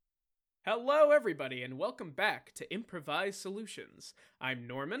Hello, everybody, and welcome back to Improvised Solutions. I'm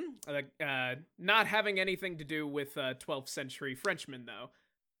Norman, not having anything to do with 12th century Frenchmen, though.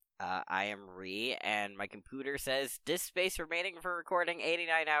 I am Ree, and my computer says disk space remaining for recording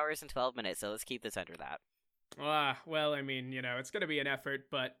 89 hours and 12 minutes, so let's keep this under that. Well, I mean, it's gonna be an effort,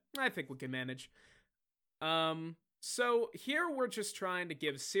 but I think we can manage. So here we're just trying to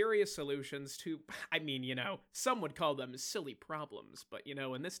give serious solutions to, some would call them silly problems, but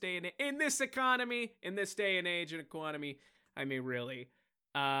in this day and in this economy, in this day and age and economy, I mean, really.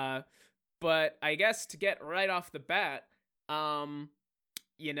 But I guess to get right off the bat, we're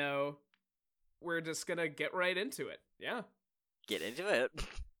just gonna get right into it. Yeah. Get into it.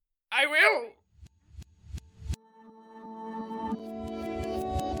 I will!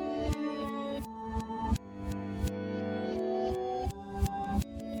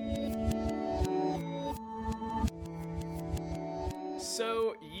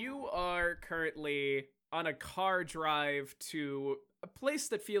 So, you are currently on a car drive to a place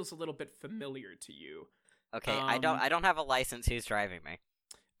that feels a little bit familiar to you. Okay, I don't have a license. Who's driving me?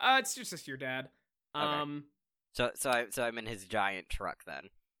 It's just your dad. Okay. So I'm in his giant truck then.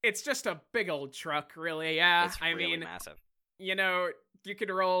 It's just a big old truck, really. Yeah, It's really massive. You could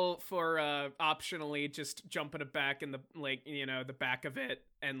roll for optionally just jumping it back in the the back of it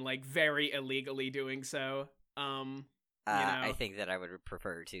and very illegally doing so. I think that I would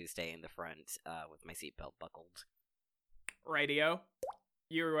prefer to stay in the front with my seatbelt buckled. Rightio.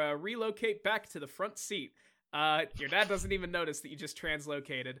 You relocate back to the front seat. Your dad doesn't even notice that you just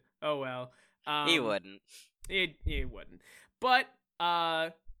translocated. Oh well. He wouldn't. He wouldn't. But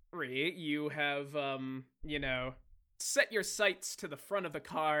Ree, you have set your sights to the front of the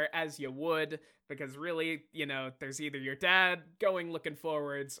car as you would, because really, there's either your dad looking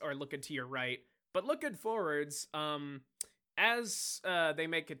forwards or looking to your right. But looking forwards, as they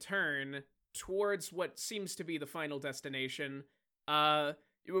make a turn towards what seems to be the final destination,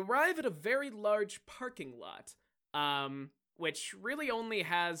 you arrive at a very large parking lot, which really only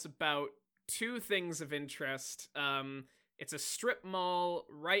has about two things of interest. It's a strip mall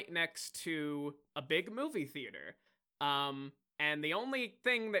right next to a big movie theater. And the only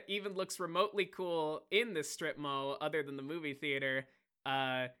thing that even looks remotely cool in this strip mall, other than the movie theater,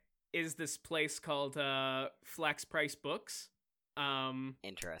 is this place called Flax Price Books.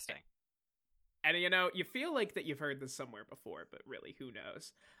 Interesting. And you feel like that you've heard this somewhere before, but really, who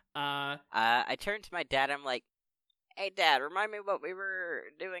knows? I turned to my dad. I'm like, "Hey, Dad, remind me what we were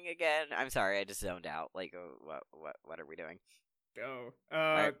doing again." I'm sorry, I just zoned out. Like, what are we doing?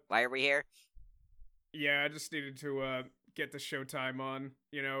 Why are we here? Yeah, I just needed to get the showtime on.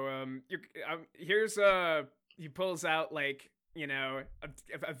 Here's he pulls out a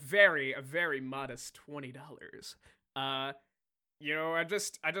very modest $20. I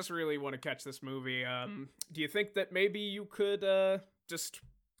just really want to catch this movie. Do you think that maybe you could just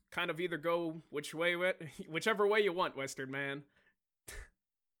kind of either go whichever way you want, Western Man?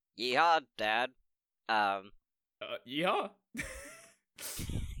 Yeehaw, Dad. Yeah.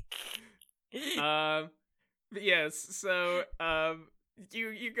 Yes. So,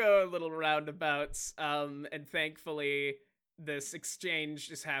 you go a little roundabouts, and thankfully this exchange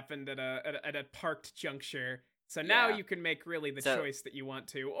just happened at a parked juncture. So now you can make really the choice that you want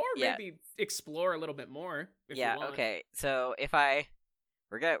to, or maybe explore a little bit more if you want. Okay. So if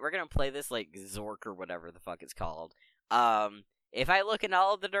we're gonna play this like Zork or whatever the fuck it's called. If I look in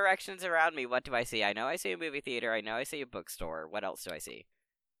all of the directions around me, what do I see? I know I see a movie theater. I know I see a bookstore. What else do I see?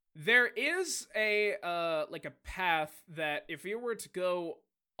 There is a path that if you were to go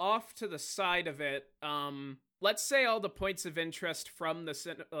off to the side of it, let's say all the points of interest from the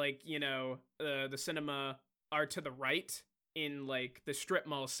the cinema are to the right in the strip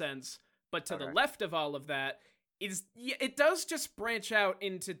mall sense, but to the left of all of that it does just branch out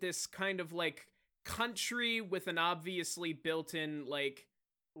into this kind of country with an obviously built-in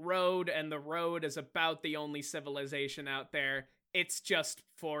road, and the road is about the only civilization out there. It's just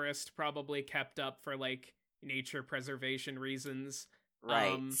forest, probably kept up for nature preservation reasons.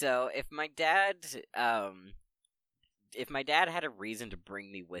 Right. So if my dad had a reason to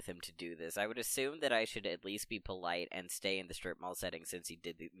bring me with him to do this, I would assume that I should at least be polite and stay in the strip mall setting, since he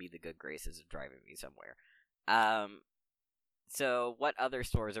did me the good graces of driving me somewhere. So what other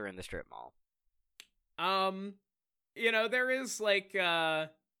stores are in the strip mall? There is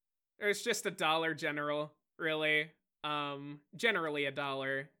there's just a Dollar General, really. Generally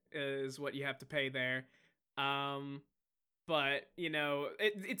 $1 is what you have to pay there. But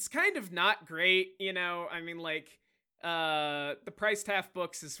it's kind of not great, I mean, the Price Half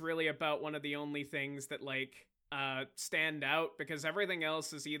Books is really about one of the only things that stand out because everything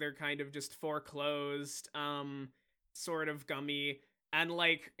else is either kind of just foreclosed, sort of gummy, and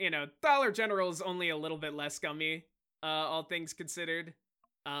like, Dollar General is only a little bit less gummy, all things considered.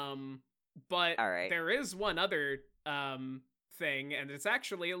 But All right. there is one other thing, and it's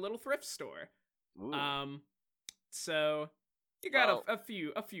actually a little thrift store. Ooh. So you got a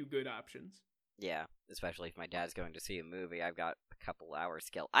few good options. Yeah, especially if my dad's going to see a movie, I've got a couple hours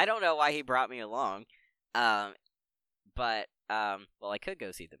skill. I don't know why he brought me along, but well, I could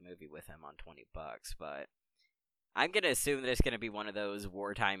go see the movie with him on $20, but I'm gonna assume that it's gonna be one of those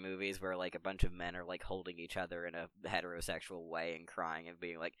wartime movies where like a bunch of men are like holding each other in a heterosexual way and crying and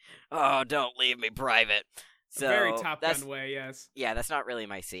being like, "Oh, don't leave me, Private." So a very Top Gun way, yes. Yeah, that's not really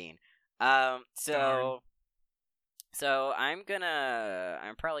my scene. So I'm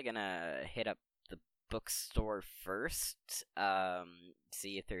probably gonna hit up the bookstore first,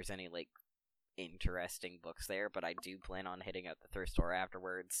 see if there's any like interesting books there, but I do plan on hitting up the thrift store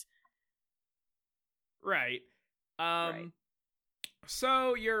afterwards. Right.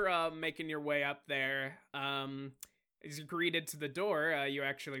 So you're making your way up there. As you're greeted to the door, you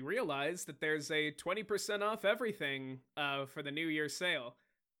actually realize that there's a 20% off everything for the New Year sale.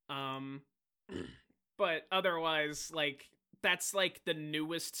 But otherwise, like, that's like the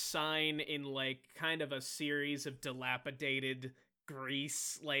newest sign in like kind of a series of dilapidated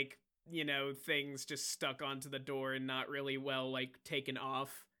grease, like, things just stuck onto the door and not really well like taken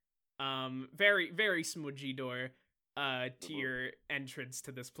off. Very, very smudgy door to your entrance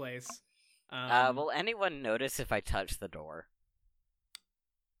to this place. Will anyone notice if I touch the door?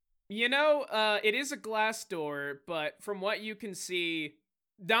 It is a glass door, but from what you can see,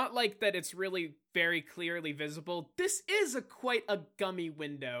 not like that it's really very clearly visible. This is quite a gummy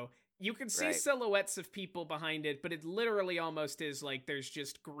window. You can see silhouettes of people behind it, but it literally almost is like there's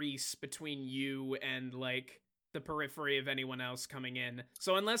just grease between you and like the periphery of anyone else coming in.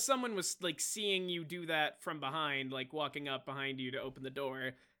 So unless someone was like seeing you do that from behind, like walking up behind you to open the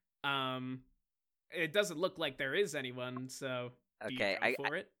door, it doesn't look like there is anyone. So okay,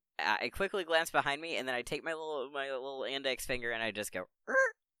 I quickly glance behind me, and then I take my little index finger and I just go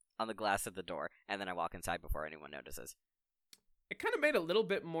on the glass of the door, and then I walk inside before anyone notices. It kind of made a little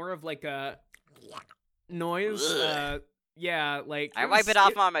bit more of like a noise. Yeah, like I wipe it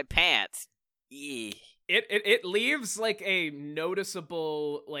off on my pants. Eee. It leaves like a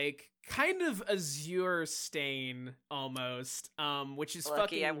noticeable like kind of azure stain almost, which is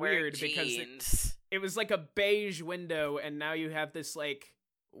fucking weird because it was like a beige window, and now you have this like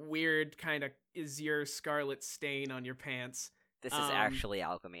weird kind of azure scarlet stain on your pants. This is actually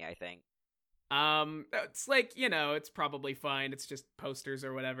alchemy, I think. It's like, it's probably fine. It's just posters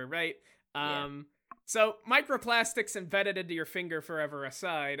or whatever, right? Yeah. So microplastics embedded into your finger forever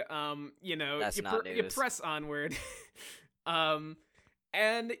aside, you press onward. And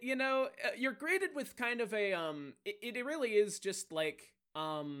you're greeted with kind of a it really is just like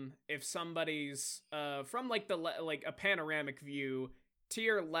if somebody's from like a panoramic view. To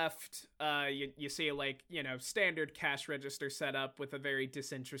your left, you see like, standard cash register setup with a very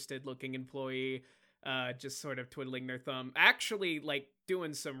disinterested looking employee, just sort of twiddling their thumb. Actually, like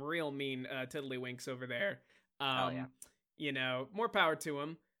doing some real mean tiddlywinks over there. More power to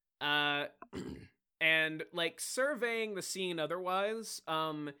him. And like surveying the scene otherwise,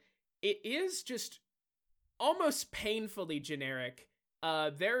 it is just almost painfully generic.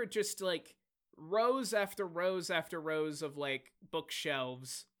 They're just like rows after rows after rows of like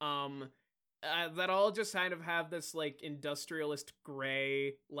bookshelves that all just kind of have this like industrialist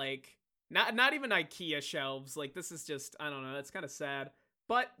gray, like not even IKEA shelves. Like this is just, I don't know, it's kind of sad,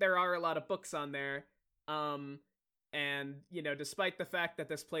 but there are a lot of books on there. And despite the fact that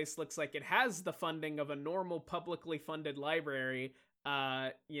this place looks like it has the funding of a normal publicly funded library,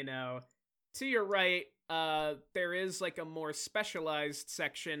 to your right, there is like a more specialized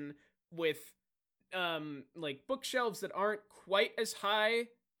section with like bookshelves that aren't quite as high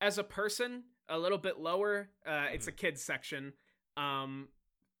as a person, a little bit lower. It's a kids section.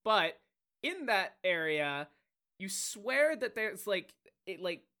 But in that area, you swear that there's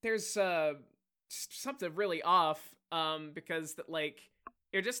there's something really off, because like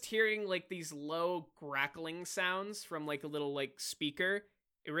you're just hearing like these low crackling sounds from like a little like speaker.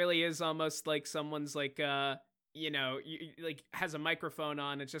 It really is almost like someone's like like has a microphone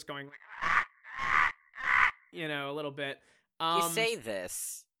on. It's just going like a little bit. You say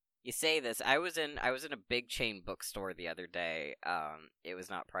this. I was in a big chain bookstore the other day. It was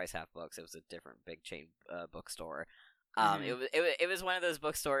not Price Half Books. It was a different big chain bookstore. It was one of those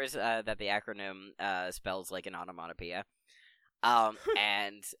bookstores that the acronym spells like an onomatopoeia.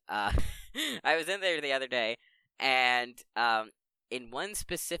 And I was in there the other day, And in one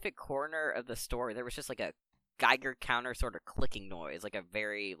specific corner of the store, there was just like a Geiger counter sort of clicking noise, like a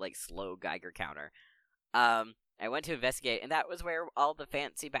very like slow Geiger counter. I went to investigate, and that was where all the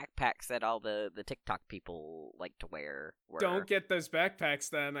fancy backpacks that all the TikTok people like to wear were. Don't get those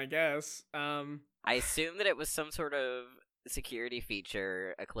backpacks then, I guess. I assume that it was some sort of security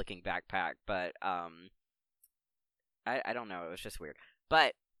feature, a clicking backpack, but I don't know. It was just weird.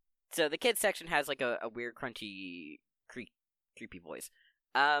 But so the kids section has like a weird, crunchy, creepy voice.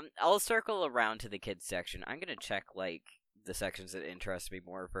 I'll circle around to the kids section. I'm gonna check like the sections that interest me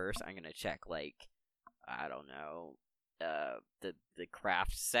more first. I'm gonna check like, I don't know, the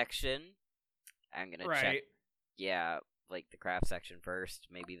craft section. I'm gonna check, yeah, like the craft section first.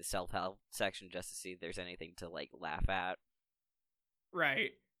 Maybe the self-help section, just to see if there's anything to like laugh at.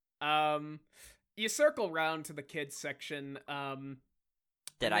 Right. You circle around to the kids section.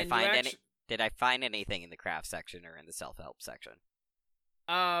 Did I find anything in the craft section or in the self-help section?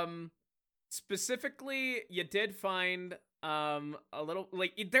 Specifically, you did find a little,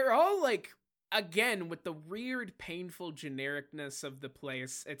 like, they're all like, again, with the weird painful genericness of the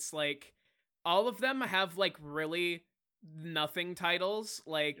place. It's like all of them have like really nothing titles,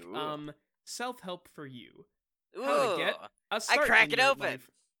 like self-help for you. Ooh, how to get a start I crack in it your open.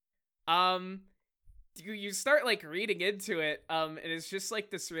 Life. You start like reading into it, and it's just like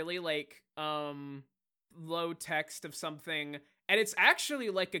this really like low text of something, and it's actually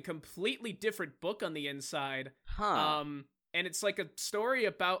like a completely different book on the inside. And it's like a story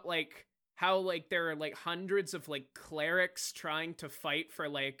about like how like there are like hundreds of like clerics trying to fight for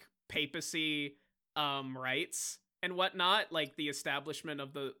like papacy rights and whatnot, like the establishment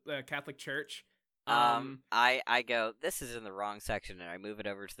of the Catholic Church. I go, this is in the wrong section, and I move it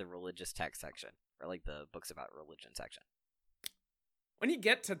over to the religious text section, or like the books about religion section. When you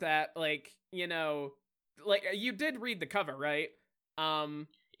get to that, like, you know, like you did read the cover, right?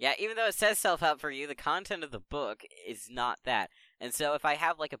 Yeah, even though it says self-help for you, the content of the book is not that. And so if I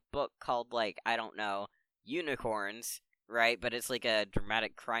have like a book called like, I don't know, Unicorns, right? But it's like a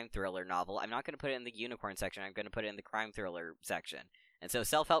dramatic crime thriller novel, I'm not going to put it in the unicorn section, I'm going to put it in the crime thriller section. And so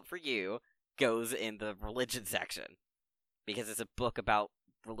self-help for you goes in the religion section, because it's a book about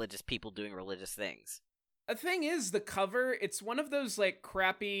religious people doing religious things. The thing is, the cover, it's one of those like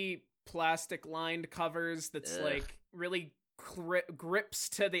crappy plastic lined covers that's like really grips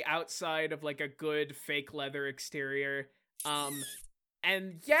to the outside of like a good fake leather exterior.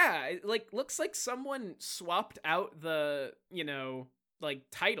 And yeah, it like looks like someone swapped out the, you know, like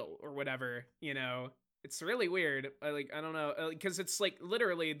title or whatever, you know. It's really weird. I don't know, because it's like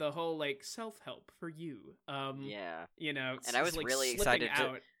literally the whole like self-help for you. Yeah. You know, and I was like really excited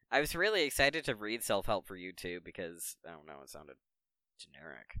to read self-help for you too, because I don't know, it sounded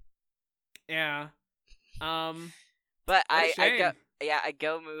generic. Yeah. But I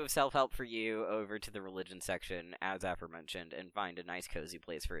go move self-help for you over to the religion section, as aforementioned, and find a nice cozy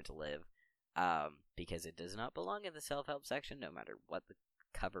place for it to live. Because it does not belong in the self-help section, no matter what the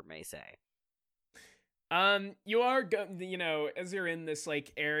cover may say. You are, you know, as you're in this,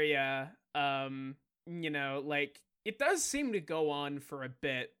 like, area, you know, like, it does seem to go on for a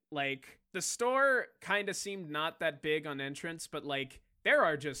bit. Like, the store kind of seemed not that big on entrance, but, like, there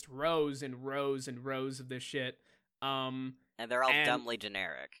are just rows and rows and rows of this shit. And they're all dumbly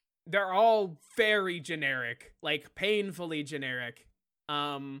generic. They're all very generic, like, painfully generic.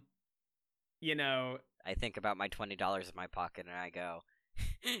 You know, I think about my $20 in my pocket and I go,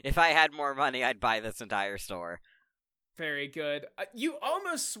 if I had more money, I'd buy this entire store. Very good. You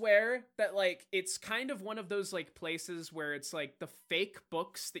almost swear that, like, it's kind of one of those, like, places where it's, like, the fake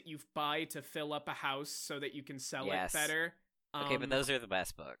books that you buy to fill up a house so that you can sell it better. Okay, but those are the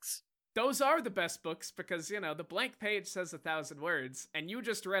best books. Those are the best books because, you know, the blank page says 1,000 words, and you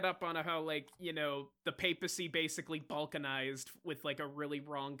just read up on how, like, you know, the papacy basically balkanized with, like, a really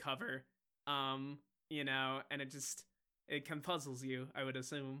wrong cover. You know, and it confuzzles you, I would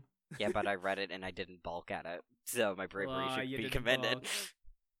assume. Yeah, but I read it and I didn't balk at it, so my bravery should be commended.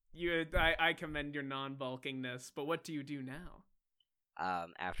 I commend your non-balkingness, but what do you do now?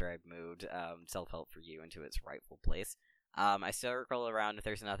 After I've moved self-help for you into its rightful place, I circle around if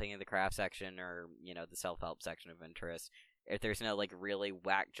there's nothing in the craft section or, you know, the self-help section of interest. If there's no, like, really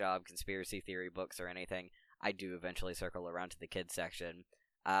whack job conspiracy theory books or anything, I do eventually circle around to the kids section.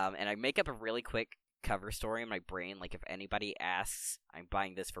 And I make up a really quick cover story in my brain, like, if anybody asks, I'm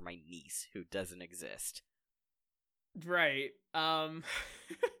buying this for my niece who doesn't exist. Right.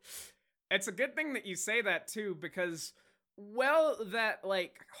 It's a good thing that you say that too, because, well, that,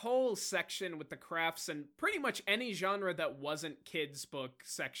 like, whole section with the crafts and pretty much any genre that wasn't kids book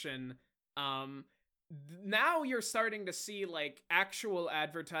section, now you're starting to see like actual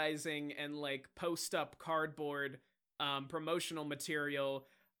advertising and like post up cardboard promotional material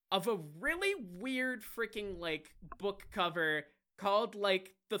of a really weird freaking like book cover called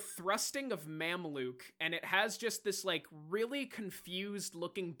like The Thrusting of Mamluk, and it has just this like really confused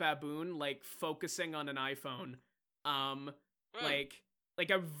looking baboon like focusing on an iPhone. Like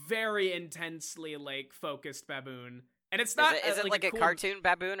a very intensely like focused baboon. And it's not Is it like a cool cartoon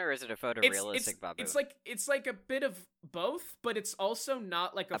baboon, or is it a photorealistic baboon? It's like a bit of both, but it's also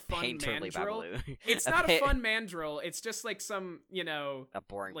not like a fun painterly mandrill. baboon. It's not a fun mandrill. It's just like some, a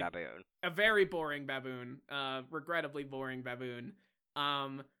boring like, baboon. A very boring baboon. Regrettably boring baboon.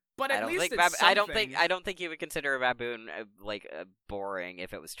 But at least it's something. I don't think you would consider a baboon boring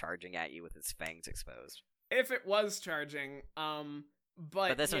if it was charging at you with its fangs exposed. If it was charging,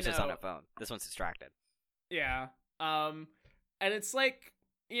 but this one's just on a phone. This one's distracted. Yeah. And it's like,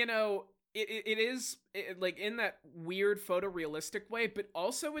 it is like in that weird photorealistic way, but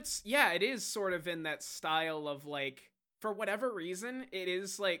also it is sort of in that style of like, for whatever reason, it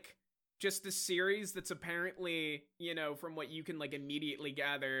is like just a series that's apparently, from what you can like immediately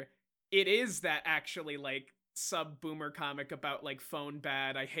gather, it is that actually like sub boomer comic about like phone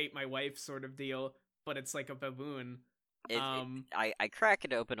bad, I hate my wife sort of deal, but it's like a baboon. I crack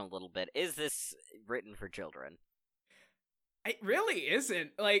it open a little bit. Is this written for children? It really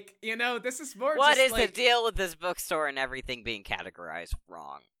isn't. Like, this is more What just is the deal with this bookstore and everything being categorized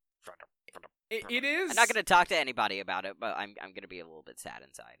wrong? It is. I'm not going to talk to anybody about it, but I'm going to be a little bit sad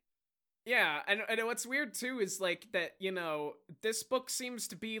inside. Yeah, and what's weird too is like that, this book seems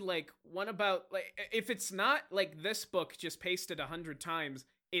to be like one about like, if it's not like this book just pasted 100 times,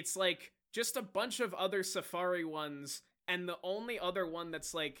 it's like just a bunch of other Safari ones, and the only other one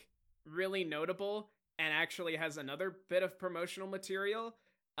that's like really notable and actually has another bit of promotional material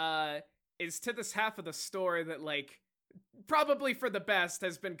is to this half of the store that like probably for the best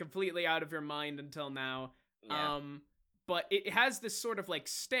has been completely out of your mind until now. Yeah. But it has this sort of like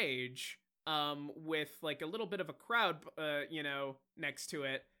stage with like a little bit of a crowd next to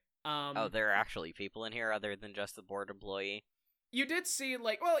it. There are actually people in here other than just the board employee. You did see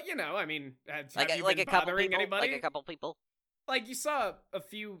like, well, I mean, have you like been a couple bothering people, anybody? like a couple people. Like, you saw a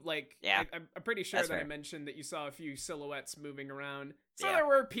few, like, yeah, I'm pretty sure that's that fair. I mentioned that you saw a few silhouettes moving around. So Yeah. there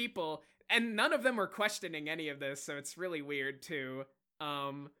were people, and none of them were questioning any of this, so it's really weird, too.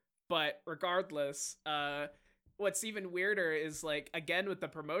 But regardless, what's even weirder is, like, again, with the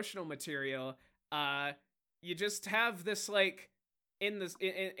promotional material, you just have this, like, in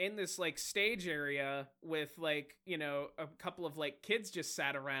this like stage area with like a couple of like kids just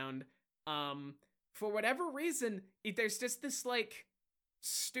sat around. For whatever reason, there's just this like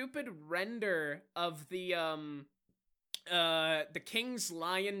stupid render of the King's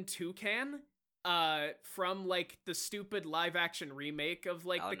Lion toucan from like the stupid live action remake of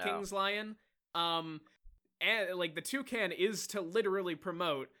like King's Lion. And like the toucan is to literally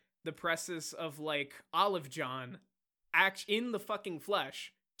promote the presses of like Olive John in the fucking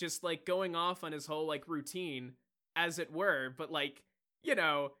flesh, just like going off on his whole like routine, as it were, but like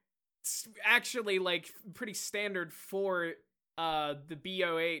actually like pretty standard for the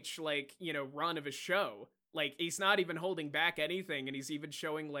BOH like run of a show. Like he's not even holding back anything, and he's even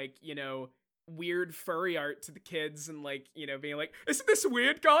showing like weird furry art to the kids and like being like, isn't this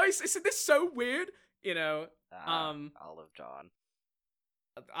weird, guys? Isn't this so weird?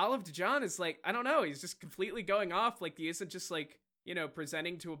 Olive John is like, I don't know, he's just completely going off. Like he isn't just like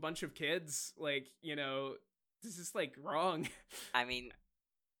presenting to a bunch of kids. Like this is like wrong. I mean,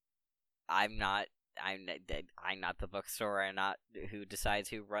 I'm not the bookstore. I'm not who decides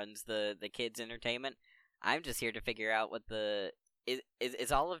who runs the kids entertainment. I'm just here to figure out what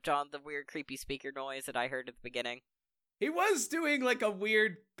is Olive John the weird creepy speaker noise that I heard at the beginning? He was doing like a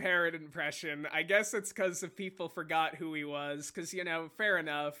weird parrot impression. I guess it's because if people forgot who he was, because fair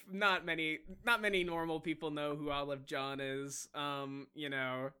enough. Not many normal people know who Olive John is.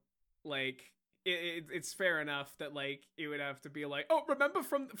 Like it's fair enough that like it would have to be like, oh, remember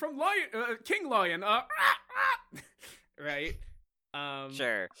from Lion, King Lion, right?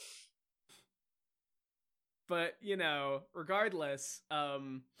 Sure. But regardless,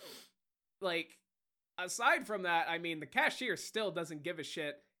 like. Aside from that, I mean, the cashier still doesn't give a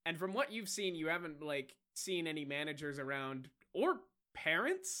shit. And from what you've seen, you haven't, like, seen any managers around or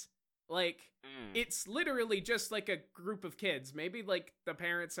parents. Like, It's literally just, like, a group of kids. Maybe, like, the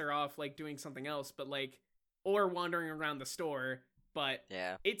parents are off, like, doing something else, but, like, or wandering around the store. But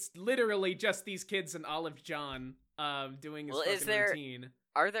yeah, it's literally just these kids and Olive John doing his fucking routine.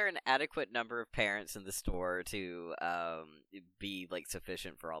 Are there an adequate number of parents in the store to be, like,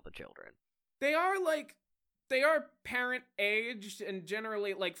 sufficient for all the children? they are parent aged and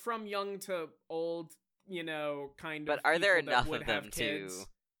generally like from young to old, kind of. But are there people that enough would of them have to? kids.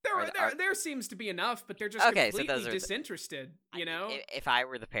 There seems to be enough, but they're just Okay, so completely those are disinterested. If I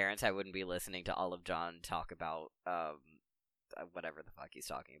were the parents, I wouldn't be listening to all of John talk about whatever the fuck he's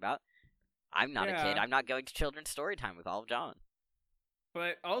talking about. I'm not a kid. I'm not going to children's story time with all of John.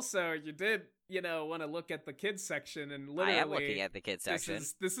 But also, you did, want to look at the kids section, and literally, I am looking at the kids section.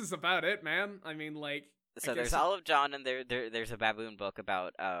 This is about it, man. I mean, like, so there's all of John, and there's a baboon book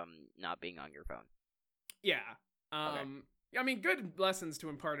about not being on your phone. Yeah. Okay. I mean, good lessons to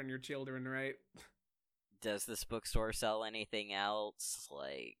impart on your children, right? Does this bookstore sell anything else?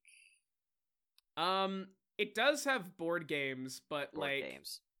 Like, it does have board games, but board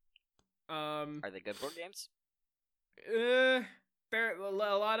games. Are they good board games? There a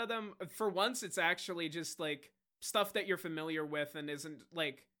lot of them. For once, it's actually just like stuff that you're familiar with and isn't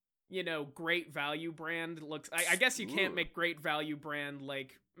like great value brand. Looks. I guess you can't make great value brand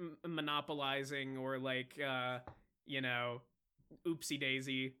like monopolizing or like oopsie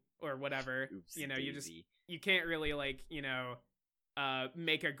daisy or whatever. You can't really like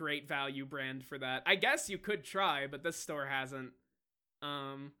make a great value brand for that. I guess you could try, but this store hasn't.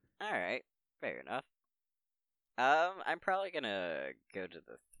 All right, fair enough. I'm probably gonna go to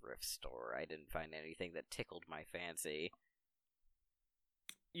the thrift store. I didn't find anything that tickled my fancy.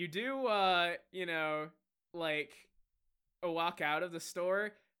 You do, like, walk out of the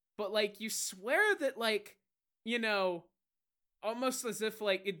store, but, like, you swear that, like, almost as if,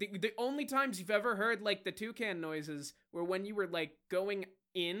 like, the only times you've ever heard, like, the toucan noises were when you were, like, going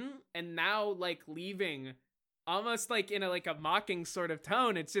in and now, like, leaving. Almost, like, in a mocking sort of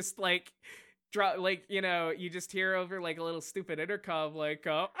tone. It's just, like... you just hear over like a little stupid intercom, like,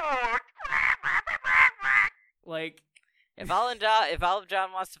 like, if Olive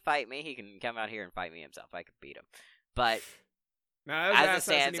John wants to fight me, he can come out here and fight me himself. I could beat him. But as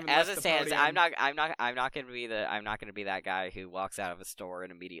it stands, I'm not gonna be that guy who walks out of a store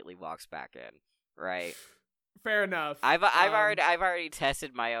and immediately walks back in. Right. Fair enough. I've already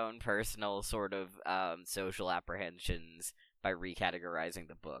tested my own personal sort of social apprehensions by recategorizing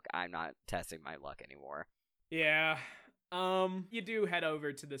the book. I'm not testing my luck anymore. Yeah. You do head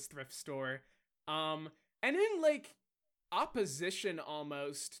over to this thrift store. And in, like, opposition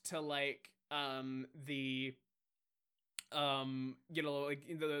almost to, like, the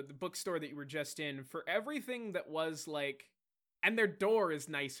bookstore that you were just in, for everything that was, like, and their door is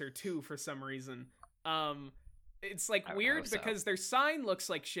nicer, too, for some reason. It's, like, weird because their sign looks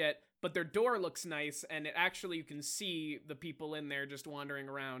like shit, but their door looks nice, and you can see the people in there just wandering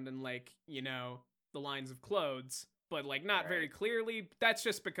around and, like, the lines of clothes, but, like, not very clearly. That's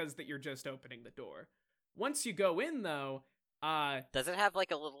just because that you're just opening the door. Once you go in, though, does it have,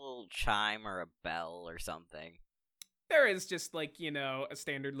 like, a little chime or a bell or something? There is just, like, a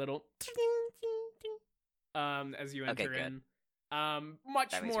standard little as you enter in.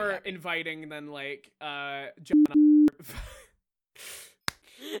 Much more inviting than, like, John.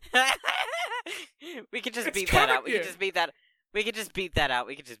 We could just beat that out. We could just beat that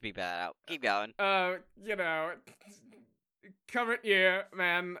out. Keep going. Come at you,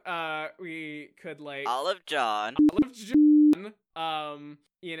 man. We could, like, Olive John,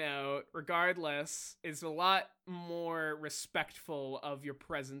 regardless, is a lot more respectful of your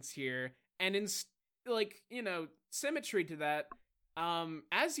presence here. And in, like, symmetry to that,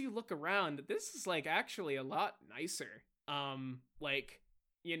 as you look around, this is, like, actually a lot nicer. Like,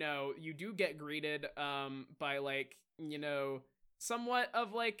 you do get greeted, by, like, somewhat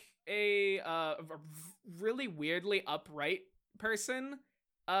of, like, a really weirdly upright person,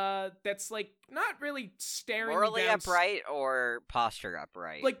 that's, like, not really staring morally down... upright or posture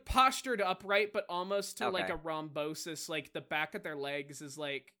upright? Like, postured upright, but almost to, like, a rhombosis. Like, the back of their legs is,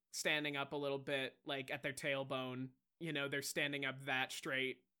 like, standing up a little bit, like, at their tailbone. They're standing up that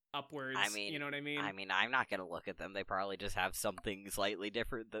straight upwards. I mean, you know what I mean? I mean, I'm not gonna look at them. They probably just have something slightly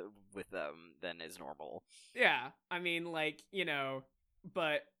different with them than is normal. Yeah, I mean, like,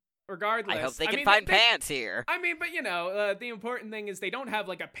 but regardless... I hope they can find pants here. I mean, but, the important thing is they don't have,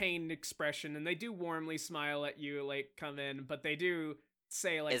 like, a pained expression, and they do warmly smile at you, like, come in, but they do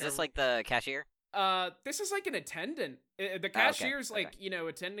say, like... Is this, like, the cashier? This is, like, an attendant. The cashier's, like,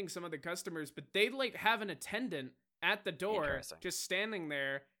 attending some of the customers, but they, like, have an attendant at the door, just standing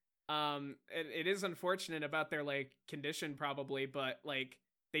there. It is unfortunate about their, like, condition, probably, but, like,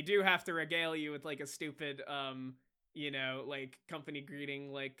 they do have to regale you with, like, a stupid, like, company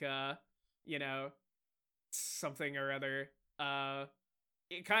greeting, like, something or other.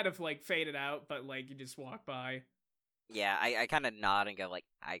 It kind of, like, faded out, but, like, you just walk by. Yeah, I kind of nod and go, like,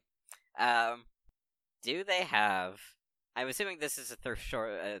 Do they have? I'm assuming this is a thrift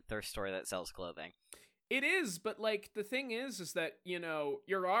store that sells clothing. It is, but like the thing is that, you know,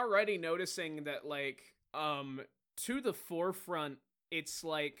 you're already noticing that like to the forefront it's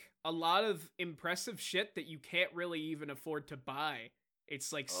like a lot of impressive shit that you can't really even afford to buy.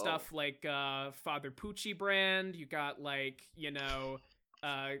 It's like stuff like Father Pucci brand, you got like, you know,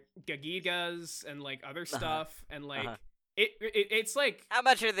 Gagigas and like other stuff and like it's like how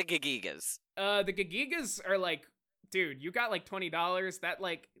much are the Gagigas? The Gagigas are like, dude, you got like $20. That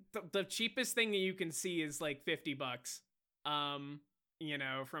like the cheapest thing that you can see is like $50. You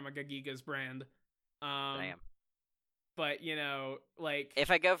know, from a Gagigas brand. Damn. But you know, like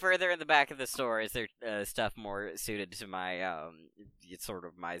if I go further in the back of the store, is there stuff more suited to my sort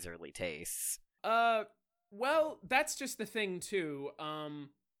of miserly tastes? Well, that's just the thing too.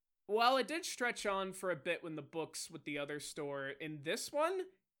 While it did stretch on for a bit when the books with the other store, in this one,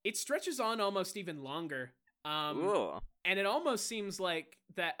 it stretches on almost even longer. Ooh. And it almost seems like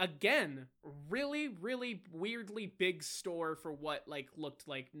that, again, really, really weirdly big store for what, like, looked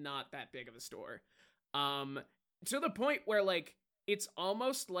like not that big of a store. To the point where, like, it's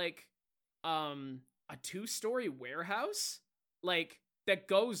almost like, a 2-story warehouse, like, that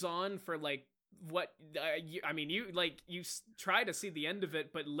goes on for, like, what, you try to see the end of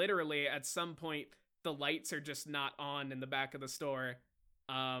it, but literally, at some point, the lights are just not on in the back of the store.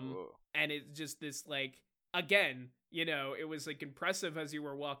 And it's just this, like, again, you know, it was like impressive as you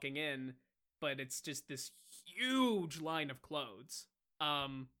were walking in, but it's just this huge line of clothes,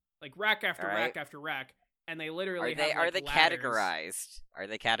 like rack after rack after rack, and they literally are they ladders. categorized? Are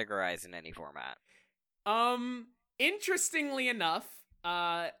they categorized in any format? Interestingly enough,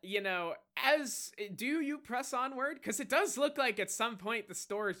 you know, do you press onward? Because it does look like at some point the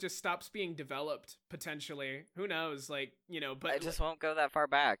store just stops being developed, potentially. Who knows? Like, you know, but I just won't go that far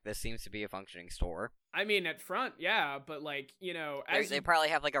back. This seems to be a functioning store. I mean, at front, yeah, but like, you know, they probably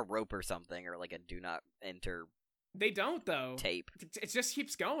have like a rope or something, or like a do not enter. They don't though. Tape. It just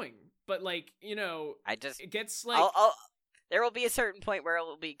keeps going, but like, you know, it gets like there will be a certain point where it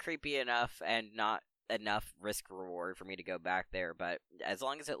will be creepy enough and not enough risk reward for me to go back there, but as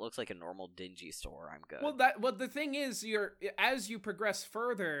long as it looks like a normal dingy store, I'm good. Well, the thing is, as you progress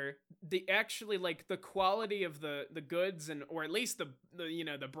further, the actually like the quality of the goods or at least the you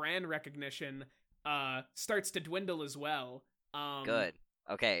know, the brand recognition starts to dwindle as well. Good.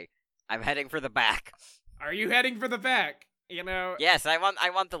 Okay, I'm heading for the back. Are you heading for the back? You know. Yes, I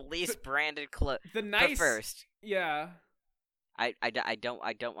want the least branded clothes. The nice. But first. Yeah. I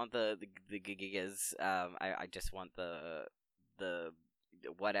don't want the gigas. I just want the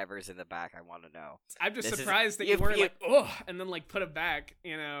whatever's in the back. I want to know. I'm just surprised that you weren't like, oh, and then like put it back.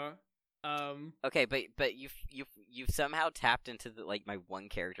 You know. Okay, but you've somehow tapped into like my one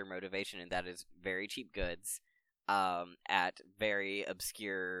character motivation, and that is very cheap goods, at very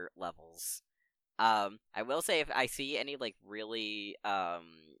obscure levels. I will say if I see any like really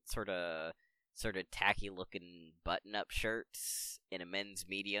sort of tacky looking button up shirts in a men's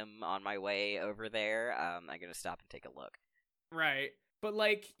medium on my way over there, I'm gonna stop and take a look. Right. But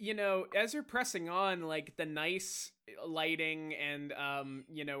like, you know, as you're pressing on, like the nice lighting and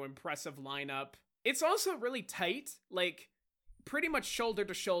you know, impressive lineup, it's also really tight. Like pretty much shoulder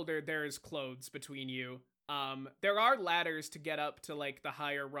to shoulder there's clothes between you. There are ladders to get up to like the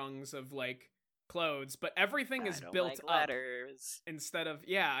higher rungs of like clothes, but everything is built up ladders. Instead of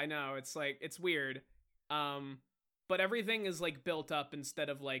I know, it's like it's weird. But everything is like built up instead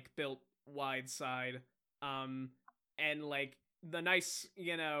of like built wide side. And like the nice,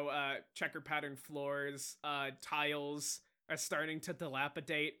 you know, checker pattern floors, tiles are starting to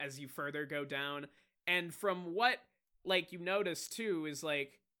dilapidate as you further go down. And from what like you notice too is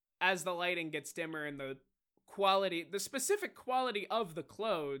like as the lighting gets dimmer and the specific quality of the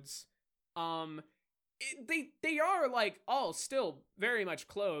clothes, they are like all still very much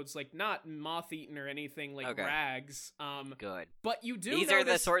clothes, like not moth-eaten or anything, like rags. Good. But you do. These are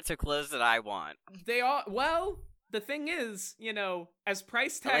the sorts of clothes that I want. They are. Well, the thing is, you know, as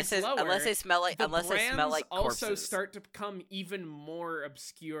price tags lower, unless they smell like corpses, also start to become even more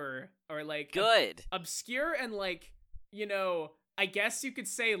obscure or like obscure and like, you know, I guess you could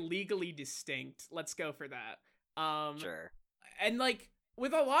say legally distinct. Let's go for that. Sure. And like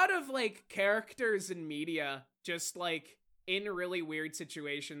with a lot of like characters in media, just like in really weird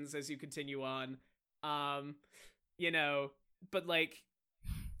situations as you continue on, you know, but like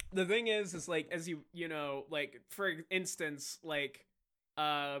the thing is like as you know, like for instance, like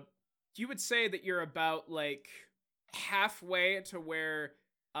you would say that you're about like halfway to where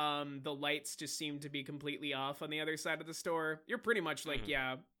The lights just seem to be completely off on the other side of the store. You're pretty much like,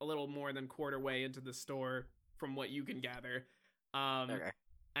 Mhm. a little more than quarter way into the store from what you can gather. Okay.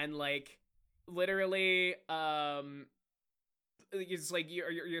 And like literally, it's like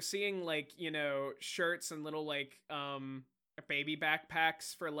you're seeing like, shirts and little like baby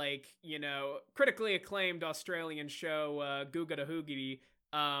backpacks for like, critically acclaimed Australian show Googada Hoogity.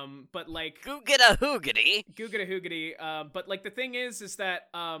 But like Googada hoogity. Googada Hoogity. But like the thing is that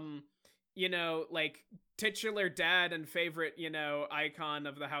like titular dad and favorite, icon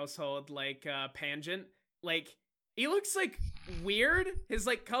of the household, like Pangent, like he looks like weird. His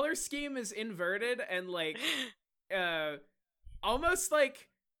like color scheme is inverted and like uh almost like,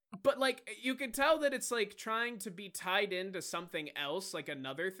 but like you can tell that it's like trying to be tied into something else, like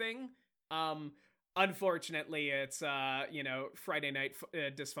another thing. Unfortunately it's Friday night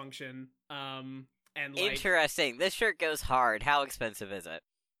dysfunction. And like Interesting. This shirt goes hard. How expensive is it?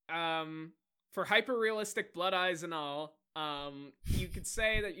 for hyper realistic blood eyes and all, you could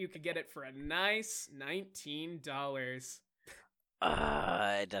say that you could get it for a nice $19.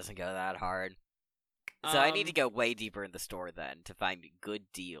 It doesn't go that hard. So I need to go way deeper in the store then to find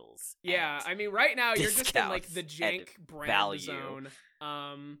good deals. Yeah, and I mean, right now you're just in like the discounts jank and brand value. zone.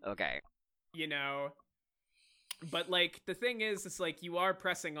 Okay. But like the thing is, it's like you are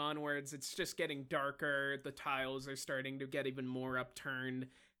pressing onwards. It's just getting darker. The tiles are starting to get even more upturned.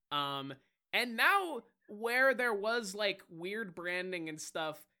 And now where there was like weird branding and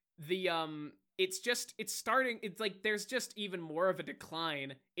stuff, the it's like there's just even more of a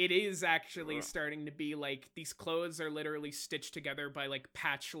decline. It is actually starting to be like these clothes are literally stitched together by like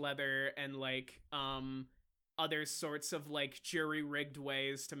patch leather and like other sorts of like jury rigged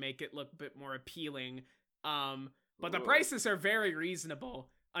ways to make it look a bit more appealing. But the prices are very reasonable.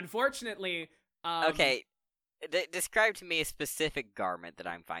 Unfortunately, Okay. Describe to me a specific garment that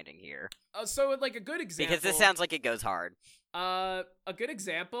I'm finding here. So like a good example, Because this sounds like it goes hard. a good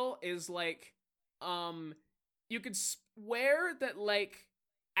example is like you could swear that like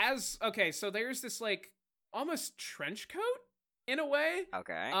so there's this like almost trench coat in a way.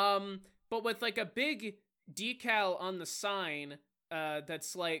 Okay. But with like a big decal on the sign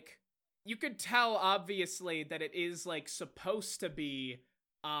that's like you could tell obviously that it is like supposed to be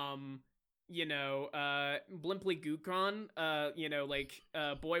Blimply Gookon, like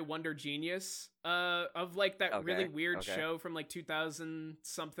Boy Wonder Genius of like that really weird show from like 2000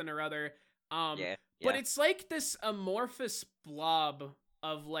 something or other. Yeah. But it's like this amorphous blob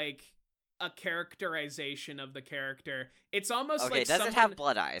of like a characterization of the character. It's almost like does it have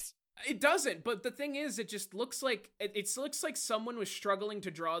blood eyes? It doesn't, but the thing is, it just looks like it looks like someone was struggling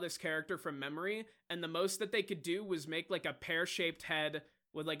to draw this character from memory, and the most that they could do was make like a pear-shaped head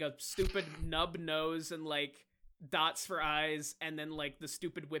with like a stupid nub nose and like dots for eyes, and then like the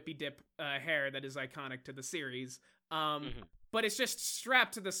stupid whippy dip hair that is iconic to the series. But it's just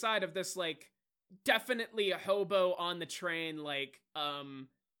strapped to the side of this like definitely a hobo on the train, like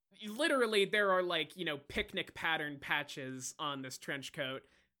literally there are like picnic pattern patches on this trench coat.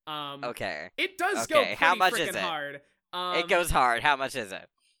 It does go pretty how much is it? hard. It goes hard. How much is it?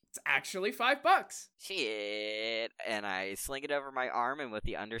 It's actually $5. Shit. And I sling it over my arm, and with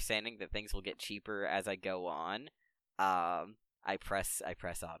the understanding that things will get cheaper as I go on, I press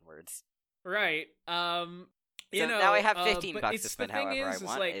onwards. Right. Now I have $15 to spend however I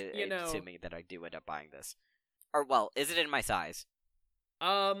want, like, assuming that I do end up buying this. Or, well, is it in my size?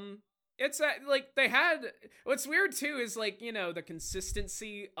 It's like they had. What's weird too is like the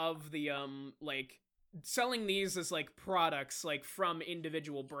consistency of the like selling these as like products like from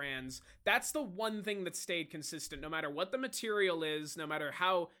individual brands. That's the one thing that stayed consistent no matter what the material is, no matter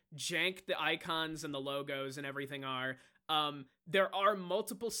how jank the icons and the logos and everything are. There are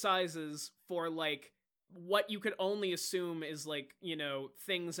multiple sizes for like what you could only assume is like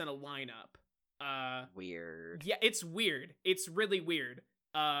things in a lineup. Weird. Yeah, it's weird. It's really weird.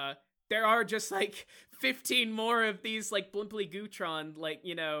 There are just like 15 more of these like Blimply Gootron like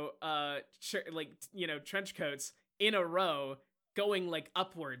trench coats in a row going like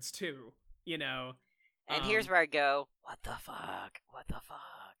upwards too, And here's where I go, what the fuck?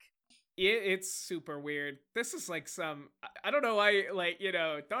 It's super weird. This is like I don't know why, like,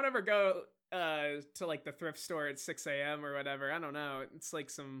 don't ever go to like the thrift store at 6 a.m. or whatever. I don't know. It's like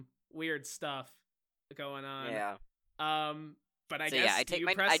some weird stuff going on. Yeah. But I So guess yeah, I take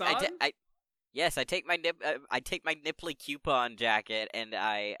my press on? yes, I take my nipply coupon jacket and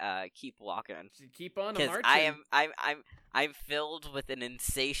I keep walking. Keep on Because marching. I'm filled with an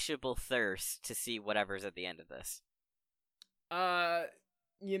insatiable thirst to see whatever's at the end of this.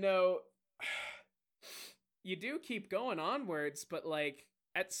 You do keep going onwards, but like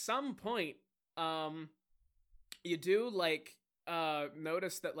at some point, you do like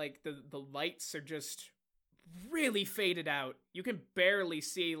notice that like the lights are just really faded out. You can barely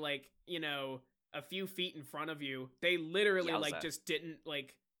see like, a few feet in front of you. They literally like Yowza. just didn't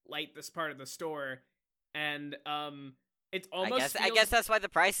like light this part of the store. And it almost I guess that's why the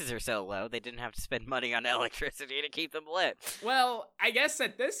prices are so low. They didn't have to spend money on electricity to keep them lit. Well, I guess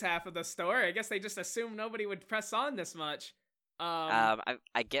at this half of the store, I guess they just assumed nobody would press on this much. I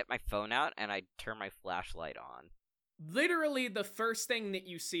get my phone out and I turn my flashlight on. Literally the first thing that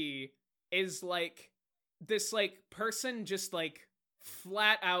you see is like this like person just like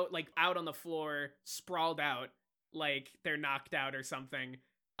flat out like out on the floor, sprawled out, like they're knocked out or something.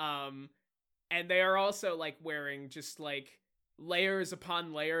 And they are also like wearing just like layers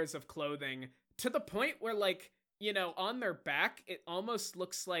upon layers of clothing, to the point where like, on their back it almost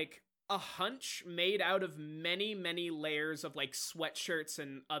looks like a hunch made out of many, many layers of like sweatshirts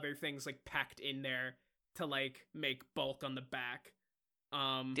and other things like packed in there to like make bulk on the back.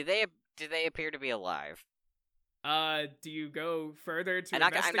 Do they appear to be alive? Do you go further to I'm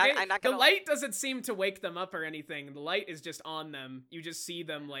not investigate? gonna... The light doesn't seem to wake them up or anything. The light is just on them. You just see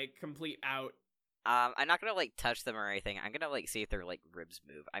them like complete out. I'm not gonna like touch them or anything. I'm gonna like see if their like ribs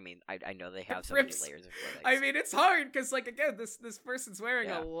move. I mean, I know they have so many layers of clothing. I mean, it's hard because like again, this person's wearing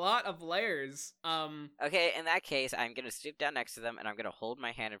Yeah. a lot of layers. Okay, in that case, I'm gonna stoop down next to them and I'm gonna hold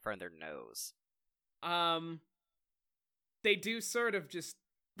my hand in front of their nose. They do sort of just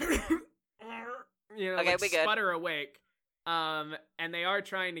Okay, like we good. sputter awake. And they are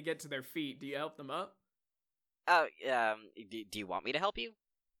trying to get to their feet. Do you help them up? Oh, do you want me to help you?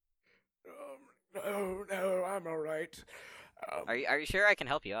 No, I'm all right. Are you sure I can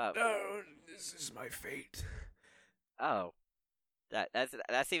help you up? No, this is my fate. Oh,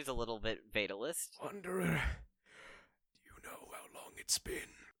 that seems a little bit fatalist. Wanderer, do you know how long it's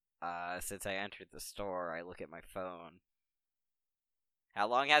been? Since I entered the store, I look at my phone. How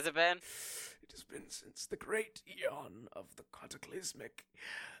long has it been? It has been since the great eon of the cataclysmic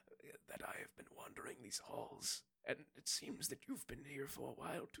that I have been wandering these halls, and it seems that you've been here for a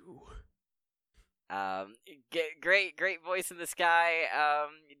while too. Great voice in the sky.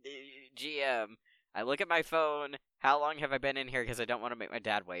 GM. I look at my phone. How long have I been in here? Because I don't want to make my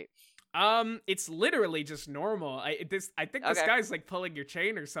dad wait. It's literally just normal. I think this Okay. guy's like pulling your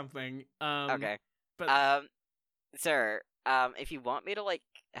chain or something. Okay. But Sir, if you want me to like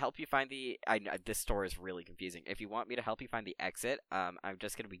help you find this store is really confusing. If you want me to help you find the exit, I'm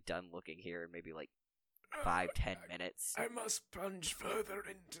just gonna be done looking here in maybe like 5-10 minutes. I must plunge further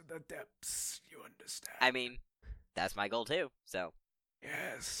into the depths, you understand? I mean, that's my goal too. So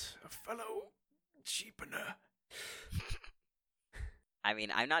Yes, a fellow cheapener. I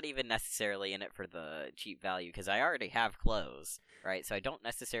mean, I'm not even necessarily in it for the cheap value because I already have clothes, right? So I don't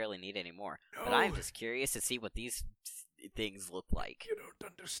necessarily need any more. No, But I'm just curious to see what these things look like. you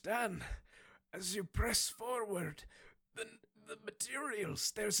don't understand. As you press forward, the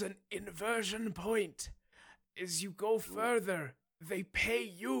materials, there's an inversion point. As you go further, they pay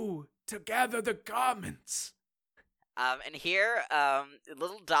you to gather the garments. And here,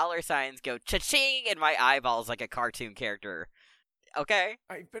 little dollar signs go cha-ching in my eyeballs like a cartoon character. Okay.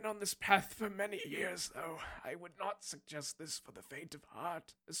 I've been on this path for many years, though. I would not suggest this for the faint of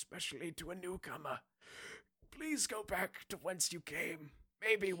heart, especially to a newcomer. Please go back to whence you came.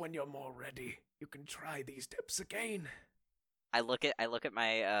 Maybe when you're more ready, you can try these depths again. I look at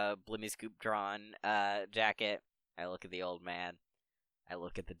my Blimmy Scoop drawn jacket. I look at the old man. I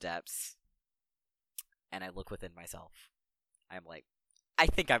look at the depths. And I look within myself. I'm like, I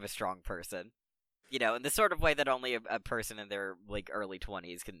think I'm a strong person. You know, in the sort of way that only a person in their like early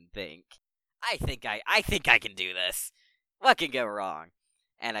 20s can think. I think I can do this. What can go wrong?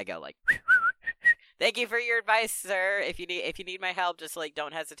 And I go like, thank you for your advice, sir. If you need my help, just like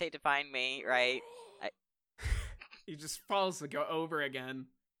don't hesitate to find me, right? he just falls to go over again.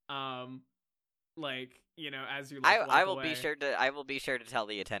 Like, as you like, walk I will away. be sure to tell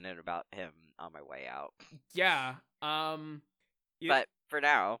the attendant about him on my way out. Yeah. But for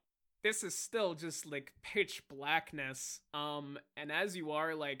now, this is still just like pitch blackness. And as you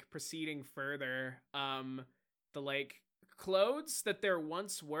are like proceeding further, the like clothes that there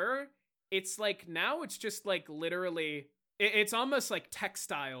once were, it's like now it's just like literally it's almost like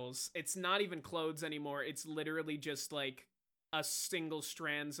textiles. It's not even clothes anymore. It's literally just like a single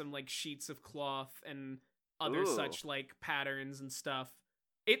strands and like sheets of cloth and other Ooh. such like patterns and stuff.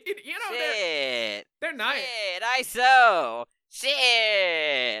 It shit. they're nice. Shit, I sew.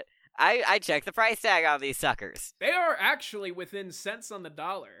 Shit. I checked the price tag on these suckers. They are actually within cents on the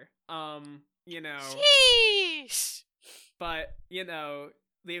dollar. Sheesh. But, the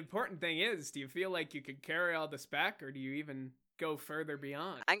important thing is, do you feel like you could carry all this back, or do you even go further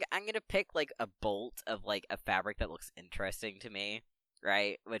beyond? I'm gonna pick, like, a bolt of, like, a fabric that looks interesting to me,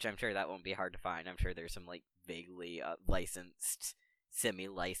 right? Which I'm sure that won't be hard to find. I'm sure there's some, like, vaguely licensed,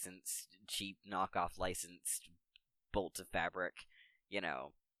 semi-licensed, cheap knockoff licensed bolts of fabric,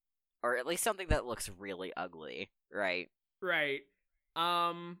 or at least something that looks really ugly, right? Right.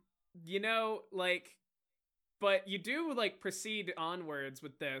 But you do, like, proceed onwards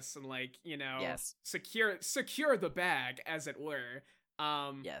with this and, like, Yes. secure the bag, as it were.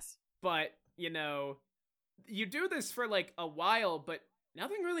 Yes. But, you do this for, like, a while, but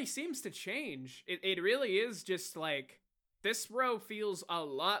nothing really seems to change. It really is just, like, this row feels a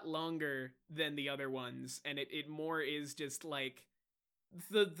lot longer than the other ones, and it more is just, like,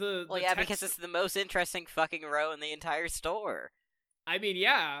 Well, yeah, because it's the most interesting fucking row in the entire store. I mean,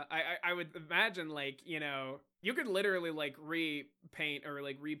 yeah, I would imagine, like, you could literally, like, repaint or,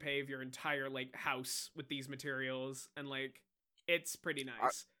 like, repave your entire, like, house with these materials, and, like, it's pretty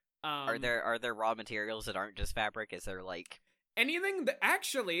nice. Are there raw materials that aren't just fabric? Is there, like... anything that,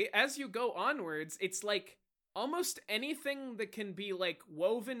 actually, as you go onwards, it's, like, almost anything that can be, like,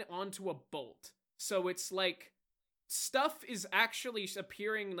 woven onto a bolt. So it's, like, stuff is actually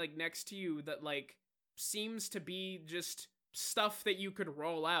appearing, like, next to you that, like, seems to be just stuff that you could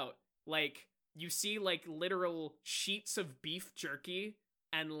roll out. Like, you see, like, literal sheets of beef jerky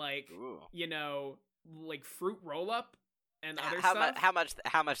and, like, Ooh. Like, fruit roll-up and other stuff.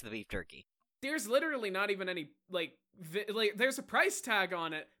 How much the beef jerky? There's literally not even any, like, there's a price tag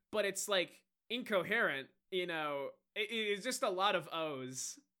on it, but it's, like, incoherent, it's just a lot of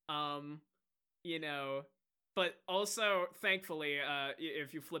O's, but also, thankfully,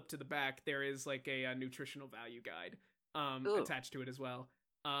 if you flip to the back, there is, like, a nutritional value guide, attached to it as well.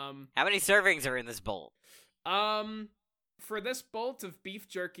 How many servings are in this bowl? For this bolt of beef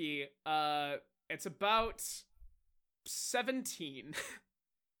jerky, it's about 17.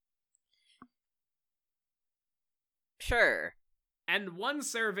 Sure. And one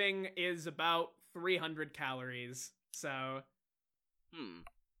serving is about 300 calories, so...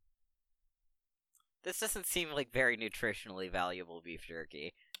 This doesn't seem like very nutritionally valuable beef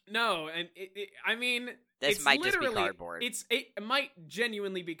jerky. No, and I mean... This might just be cardboard. It might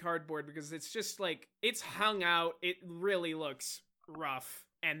genuinely be cardboard, because it's just, like, it's hung out, it really looks rough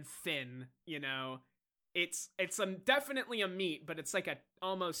and thin, It's definitely a meat, but it's, like,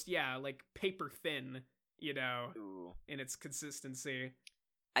 almost, like, paper thin, Ooh. in its consistency.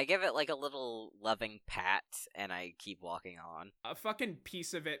 I give it, like, a little loving pat, and I keep walking on. A fucking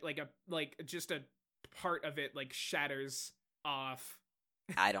piece of it, just a part of it, like, shatters off.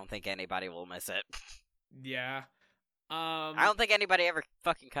 I don't think anybody will miss it. Yeah. I don't think anybody ever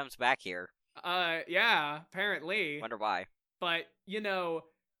fucking comes back here. Yeah, apparently. Wonder why. But,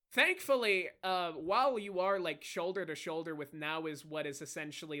 thankfully, while you are, like, shoulder to shoulder with now is what is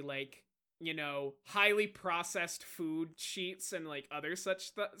essentially, like, highly processed food sheets and, like, other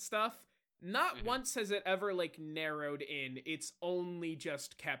such stuff, not once has it ever, like, narrowed in. It's only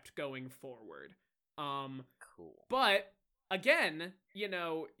just kept going forward. Cool. But, again,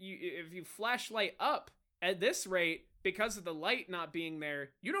 if you flashlight up, at this rate, because of the light not being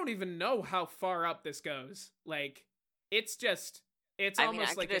there, you don't even know how far up this goes. Like, it's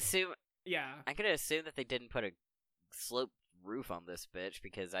almost like... Yeah. I'm gonna assume that they didn't put a sloped roof on this bitch,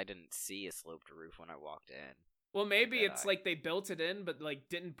 because I didn't see a sloped roof when I walked in. Well, maybe it's like they built it in, but, like,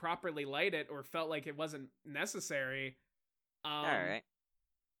 didn't properly light it, or felt like it wasn't necessary. Alright.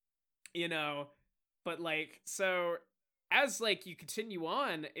 But, like, so... as, like, you continue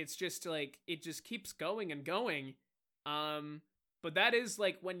on, it's just, like, it just keeps going and going. But that is,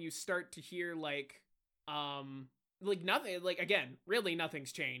 like, when you start to hear, like, nothing, like, again, really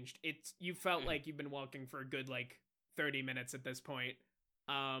nothing's changed. You felt like you've been walking for a good, like, 30 minutes at this point.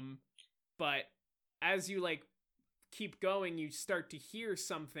 But as you, like, keep going, you start to hear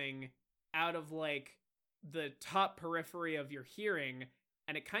something out of, like, the top periphery of your hearing,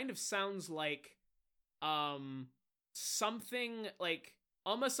 and it kind of sounds like, something, like,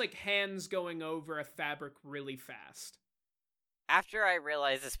 almost like hands going over a fabric really fast. After I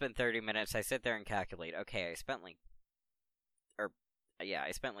realize it's been 30 minutes, I sit there and calculate, okay, I spent like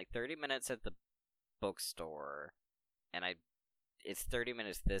 30 minutes at the bookstore, and it's 30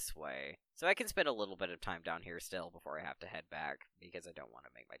 minutes this way, so I can spend a little bit of time down here still before I have to head back, because I don't want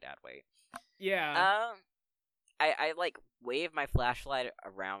to make my dad wait. Yeah. I like, wave my flashlight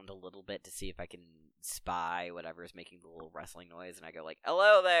around a little bit to see if I can spy whatever is making the little rustling noise, and I go like,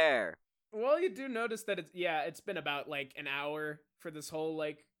 hello there! Well, you do notice that it's been about like an hour for this whole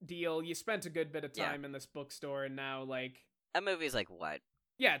like deal. You spent a good bit of Yeah. time in this bookstore, and now like A movie's like what?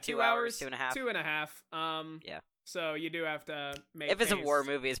 yeah, 2 hours, 2.5? 2.5. Yeah. So you do have to make. If it's a war haste.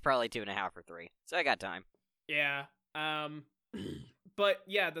 movie, it's probably 2.5 or 3. So I got time. Yeah. But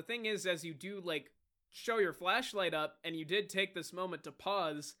yeah, the thing is, as you do like show your flashlight up, and you did take this moment to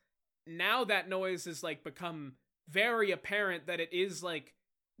pause. Now that noise has like become very apparent that it is like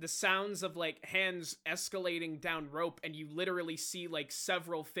the sounds of like hands escalating down rope, and you literally see like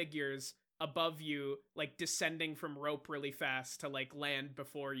several figures above you like descending from rope really fast to like land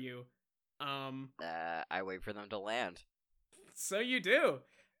before you. I wait for them to land. So you do.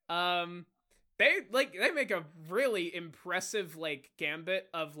 They make a really impressive like gambit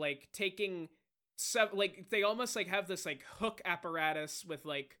of like taking like they almost like have this like hook apparatus with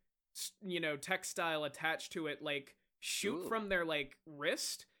like textile attached to it, like shoot Ooh. from their like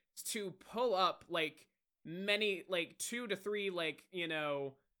wrist to pull up like many like 2 to 3 like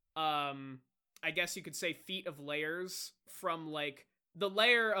I guess you could say feet of layers from like the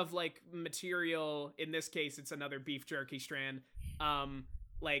layer of like material. In this case it's another beef jerky strand.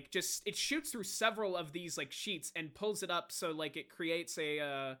 Like just it shoots through several of these like sheets and pulls it up, so like it creates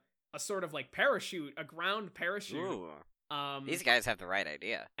a sort of like parachute, a ground parachute. Ooh. These guys have the right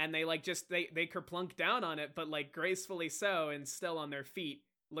idea. And they like just they kerplunk down on it, but like gracefully so, and still on their feet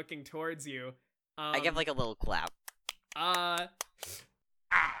looking towards you. I give like a little clap. Thank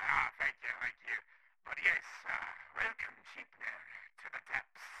you. But yes, welcome, sheepner, to the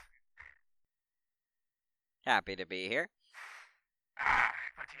depths. Happy to be here.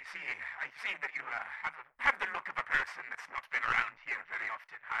 But you see, I see that you have the look of a person that's not been around here very often.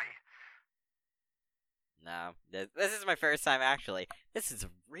 No, this is my first time actually. This is a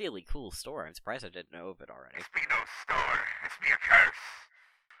really cool store. I'm surprised I didn't know of it already. This be no store. This be a curse.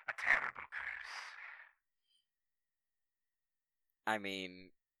 A terrible curse. I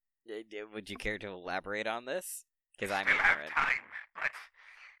mean, would you care to elaborate on this? Because I'm Still have ignorant. time, but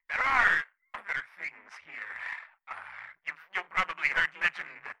there are other things here. You've probably heard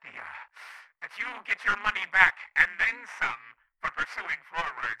legend that that you get your money back and then some for pursuing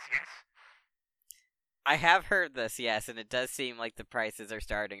forwards. Yes. I have heard this, yes, and it does seem like the prices are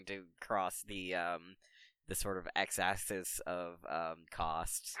starting to cross the sort of x-axis of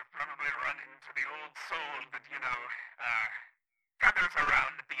costs. You've probably run into the old soul that gathers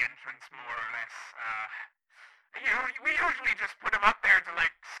around at the entrance more or less. We usually just put them up there to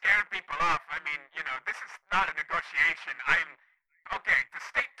like scare people off. I mean, this is not a negotiation. Okay, to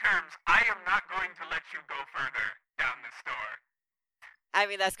state terms, I am not going to let you go further down the store. I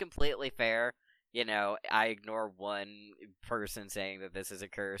mean, that's completely fair. I ignore one person saying that this is a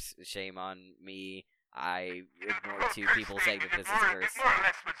curse. Shame on me. I ignore two people saying that this is a curse. It more or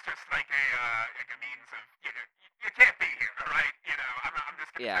less was just like a means of, you can't be here, alright? I'm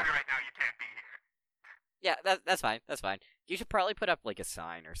just gonna tell you right now, you can't be here. Yeah, that's fine. That's fine. You should probably put up like a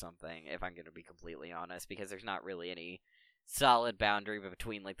sign or something, if I'm going to be completely honest, because there's not really any solid boundary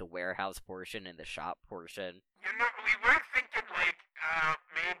between like the warehouse portion and the shop portion. We were thinking like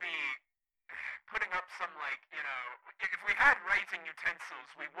maybe putting up some like, if we had writing utensils,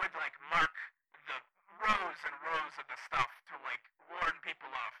 we would like mark the rows and rows of the stuff to like warn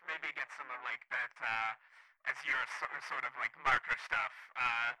people off. Maybe get some of like that as your sort of like marker stuff.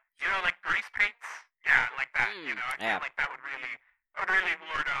 Like grease paints. Yeah, like that. I feel like that would really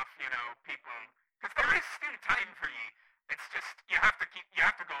ward off, people. Because there is still time for you. It's just you have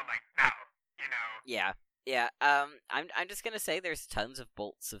to go like now. Yeah. Yeah, I'm just gonna say there's tons of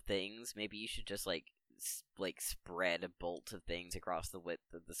bolts of things. Maybe you should just like spread a bolt of things across the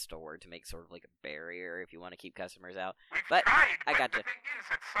width of the store to make sort of like a barrier if you want to keep customers out. We've But tried, I but gotcha. the thing is,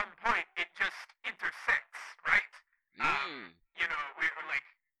 at some point, it just intersects, right? We're like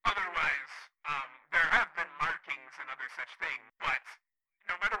otherwise, there have been markings and other such things, but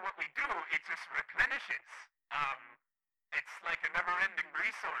no matter what we do, it just replenishes. It's like a never-ending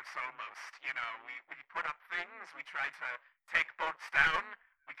resource almost, we put up things, we try to take boats down,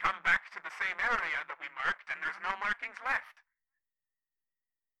 we come back to the same area that we marked, and there's no markings left.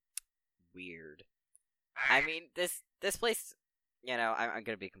 Weird. I mean, this place, I'm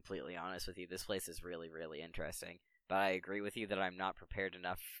gonna be completely honest with you, this place is really, really interesting, but I agree with you that I'm not prepared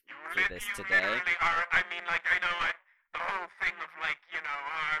enough for this You today. literally are, I mean, like, I know the whole thing of, like,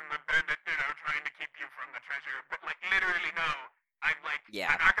 I'm the bandit, trying to keep you from the treasure, but, like, literally, no. I'm, like, Yeah.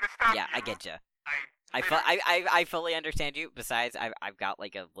 I'm not gonna stop Yeah, you. I get you. I I fully understand you. Besides, I've got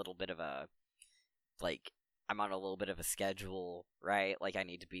like a little bit of a like I'm on a little bit of a schedule, right? Like, I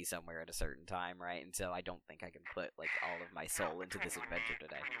need to be somewhere at a certain time, right? And so I don't think I can put, like, all of my soul into this adventure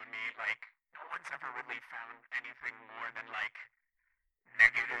today. Between you and me, like, no one's ever really found anything more than, like,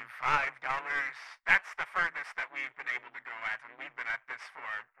 -$5. That's the furthest that we've been able to go at, and we've been at this for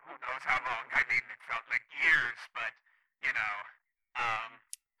who knows how long. I mean, it felt like years, but, you know,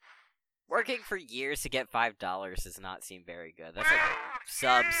 Working for years to get $5 does not seem very good. That's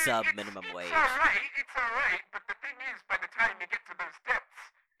like sub minimum wage. It's alright, but the thing is, by the time you get to those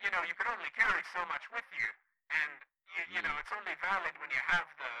depths, you know, you can only carry so much with you, and, you know, it's only valid when you have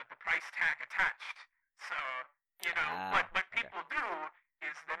the price tag attached. So, you know, what people do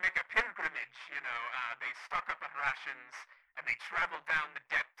is they make a pilgrimage, you know, they stock up on rations, and they travel down the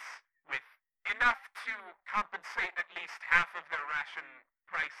depths with enough to compensate at least half of their ration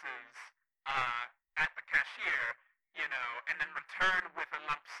prices at the cashier, you know, and then return with a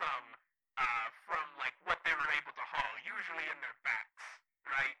lump sum from, like, what they were able to haul, usually in their backs,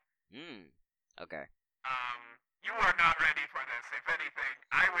 right? Okay. You are not ready for this. If anything,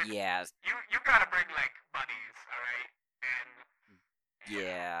 I would... Yeah. You gotta bring, like, buddies, alright? And...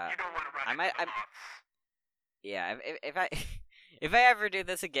 Yeah. You don't want to run into the moths. Yeah, if I... If I ever do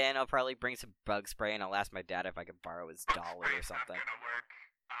this again, I'll probably bring some bug spray, and I'll ask my dad if I could borrow his dollar or something. Not gonna work.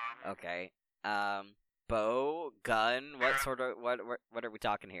 Okay. Bow, gun, what sort of, what are we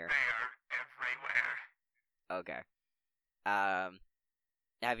talking here? They are everywhere. Okay.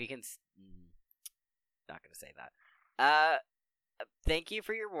 Have you not gonna say that. Thank you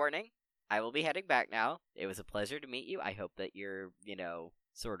for your warning. I will be heading back now. It was a pleasure to meet you. I hope that your, you know,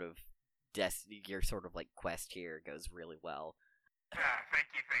 sort of your sort of, like, quest here goes really well. Thank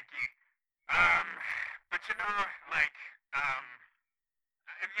you. But you know, like,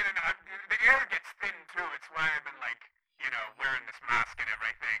 you know, the air gets thin too. It's why I've been, like, you know, wearing this mask and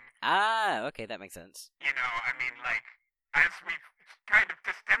everything. Okay, that makes sense. You know, I mean, like, as we've kind of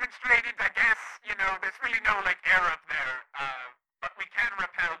just demonstrated, I guess, you know, there's really no, like, air up there. But we can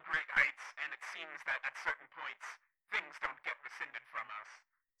repel great heights, and it seems that at certain points, things don't get rescinded from us.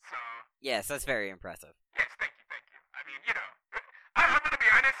 So... Yes, that's very impressive. Yes, thank you. I mean, you know, I'm gonna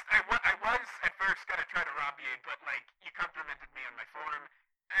be honest, I was at first gonna try to rob you, but, like, you complimented me on my form,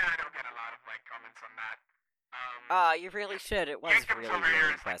 and I don't get a lot of, like, comments on that. You really should. It was Jacob's really, over here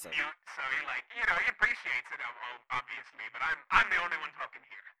really is, like, impressive. mute, so he, like, you know, he appreciates it, obviously, but I'm the only one talking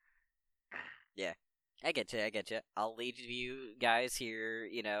here. Yeah, I get you. I'll lead you guys here,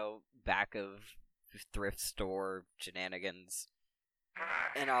 you know, back of thrift store shenanigans.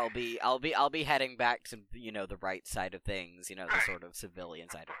 And I'll be heading back to, you know, the right side of things, you know, the sort of civilian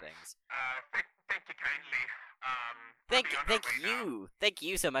side of things. Thank you kindly. Thank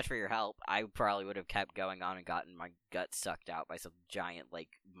you so much for your help. I probably would have kept going on and gotten my gut sucked out by some giant,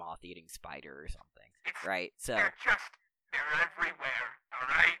 like, moth-eating spider or something. Right, so... They're everywhere,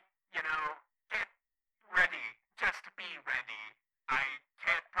 alright? You know, get ready. Just be ready. I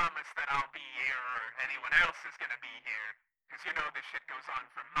can't promise that I'll be here or anyone else is gonna be here. Because, you know, this shit goes on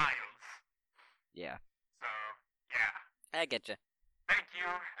for miles. Yeah. So, yeah. I get you. Thank you,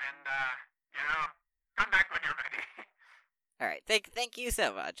 and, you know, come back when you're ready. Alright, thank you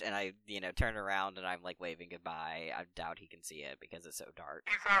so much. And I, you know, turn around and I'm, like, waving goodbye. I doubt he can see it because it's so dark.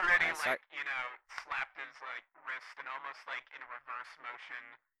 He's already, like, you know, slapped his, like, wrist and almost, like, in reverse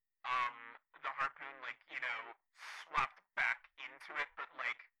motion, the harpoon, like, you know, swapped back into it, but,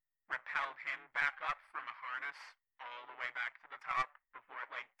 like, repelled him back up from a harness all the way back to the top before,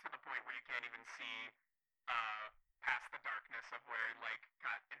 like, to the point where you can't even see past the darkness of where it, like,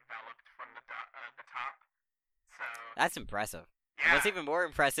 got enveloped from the top. So that's impressive. Yeah. What's even more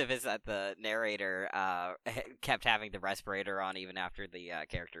impressive is that the narrator kept having the respirator on even after the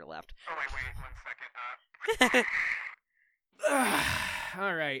character left. Oh wait 1 second.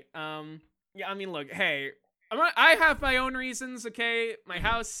 All right. Yeah, I mean, look, hey, I have my own reasons, okay? My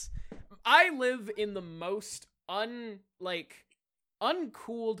house, I live in the most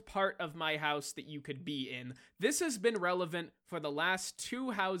uncooled part of my house that you could be in. This has been relevant for the last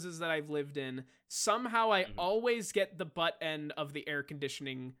 2 houses that I've lived in. Somehow I always get the butt end of the air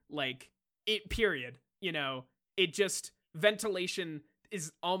conditioning, like, period. You know, it just, ventilation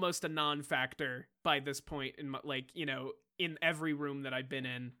is almost a non-factor by this point in, you know, in every room that I've been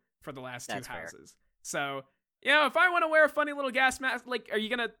in for the last 2 houses. So, you know, if I want to wear a funny little gas mask, like, are you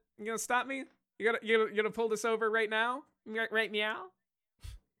gonna stop me? You gonna pull this over right now? Right meow?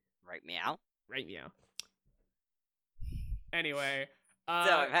 Right meow? Right meow. Anyway. So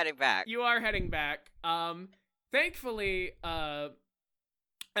I'm heading back. You are heading back. Thankfully,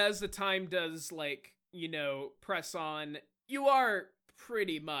 as the time does, like, you know, press on, you are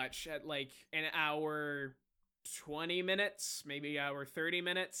pretty much at, like, an hour 20 minutes, maybe hour 30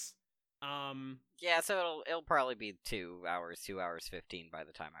 minutes. Yeah, so it'll probably be 2 hours, 2 hours 15 by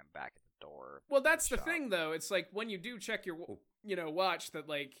the time I'm back at the door. Well, that's the shop. thing, though. It's like when you do check your, watch that,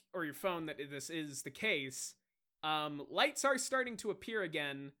 like, or your phone that this is the case, lights are starting to appear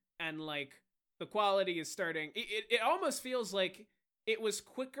again, and, like, the quality is starting. It almost feels like it was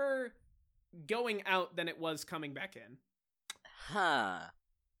quicker going out than it was coming back in. Huh.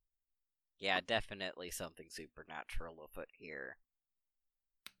 Yeah, definitely something supernatural afoot here.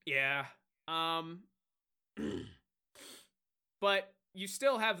 Yeah. But you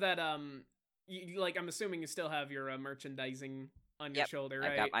still have that, I'm assuming you still have your merchandising on your shoulder,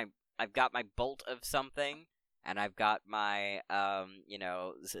 right? I've got my bolt of something, and I've got my,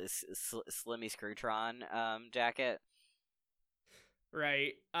 Slimmy Screwtron, jacket.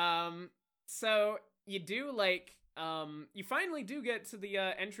 Right. So you do, like, you finally do get to the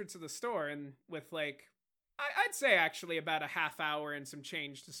entrance of the store, and with, like, I'd say actually about a half hour and some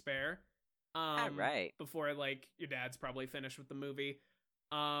change to spare. Right. Before, like, your dad's probably finished with the movie.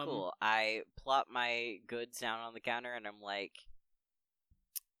 Cool. I plop my goods down on the counter, and I'm like,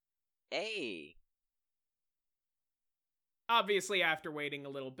 hey. Obviously, after waiting a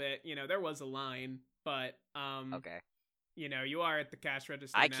little bit, there was a line, but, okay. You are at the cash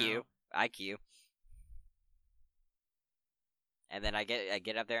register IQ. now. IQ. And then I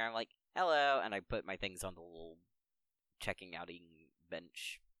get up there, and I'm like, hello, and I put my things on the little checking outing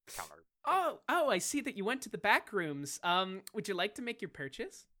bench counter. Oh, I see that you went to the back rooms. Would you like to make your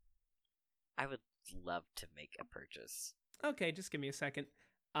purchase? I would love to make a purchase. Okay, just give me a second.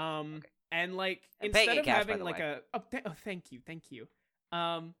 Okay. And, like, I'm instead of cash, having like thank you.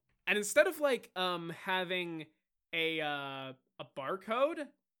 And instead of, like, having a barcode,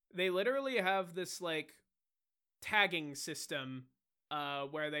 they literally have this, like, tagging system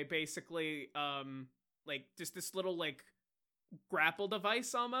where they basically like just this little, like, grapple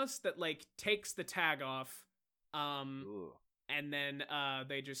device almost that, like, takes the tag off, Ooh. and then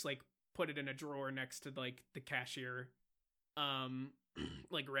they just, like, put it in a drawer next to, like, the cashier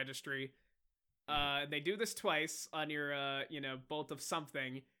like registry. They do this twice on your bolt of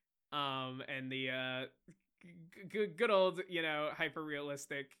something, and the good old hyper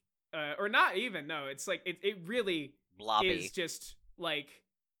realistic, or not even, no, it's like it really Blobby. is just like,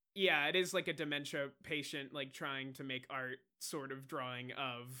 yeah, it is like a dementia patient, like, trying to make art sort of drawing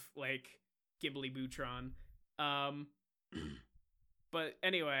of, like, Ghibli Boutron. But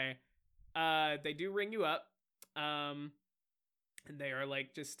anyway, they do ring you up, and they are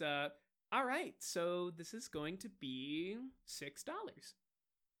like, just, all right, so this is going to be $6.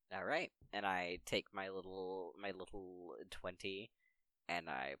 All right, and I take my little 20, and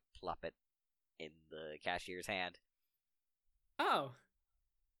I plop it in the cashier's hand. Oh,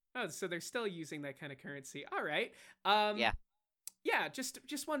 so they're still using that kind of currency. All right. Yeah. Just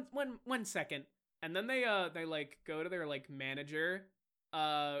one second, and then they like go to their, like, manager,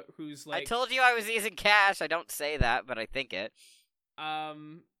 who's like, I told you I was using cash. I don't say that, but I think it.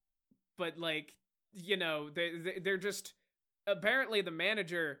 But, like, they're just, apparently the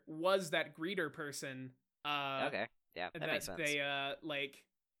manager was that greeter person. Okay, yeah, that makes sense. They like,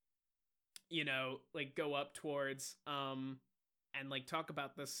 like, go up towards, and, like, talk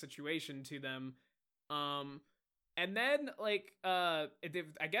about this situation to them, and then, like, I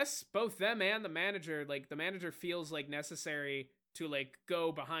guess both them and the manager feels, like, necessary to, like,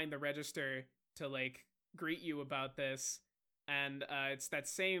 go behind the register to, like, greet you about this. And it's that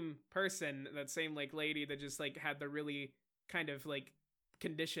same person, that same, like, lady that just, like, had the really kind of, like,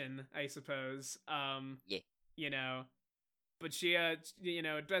 condition, I suppose. Yeah. But she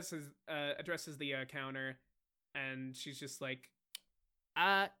addresses the counter, and she's just like,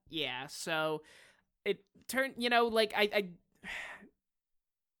 yeah, so it turned, like, I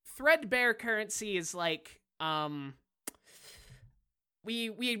threadbare currency is, like,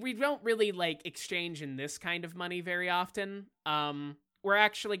 we don't really, like, exchange in this kind of money very often. We're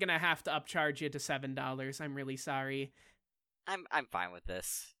actually gonna have to upcharge you to $7. I'm really sorry. I'm fine with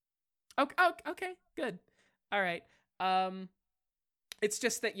this. Okay, good. All right. It's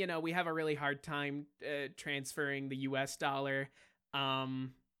just that, we have a really hard time transferring the US dollar.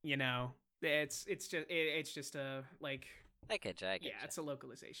 It's just a, like, I get you. Yeah, it's a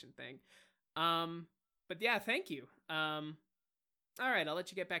localization thing. But yeah, thank you. All right, I'll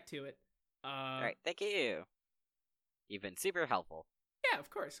let you get back to it. All right, thank you. You've been super helpful. Yeah, of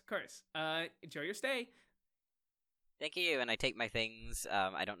course. Enjoy your stay. Thank you, and I take my things.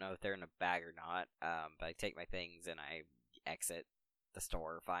 I don't know if they're in a bag or not, but I take my things and I exit the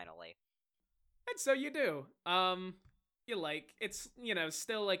store finally. And so you do. you like. It's,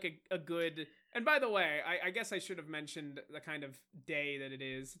 still like a good. And by the way, I guess I should have mentioned the kind of day that it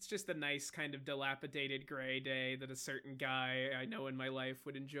is. It's just a nice kind of dilapidated gray day that a certain guy I know in my life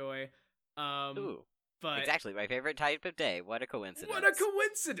would enjoy. Ooh, but exactly my favorite type of day. What a coincidence! What a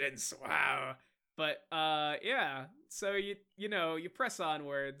coincidence! Wow. But yeah. So you press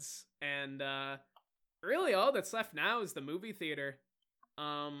onwards, and really all that's left now is the movie theater.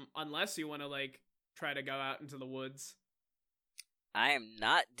 Unless you want to like try to go out into the woods. I am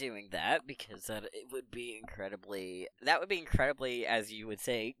not doing that because that would be incredibly, as you would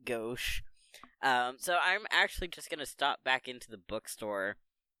say, gauche. So I'm actually just gonna stop back into the bookstore,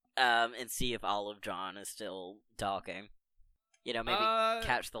 and see if Olive John is still talking. Maybe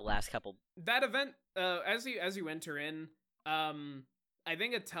catch the last couple. That event, as you enter in, I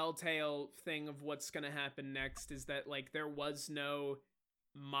think a telltale thing of what's gonna happen next is that like there was no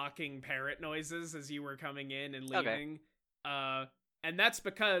mocking parrot noises as you were coming in and leaving. Okay. And that's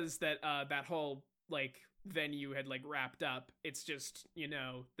because that whole like venue had like wrapped up. It's just,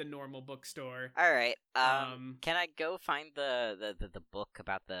 the normal bookstore. All right. Can I go find the book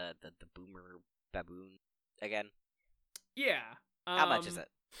about the boomer baboon again? Yeah. How much is it?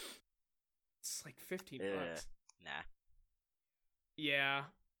 It's like $15. Nah. Yeah.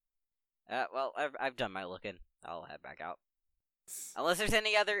 Well, I've done my looking. I'll head back out. Unless there's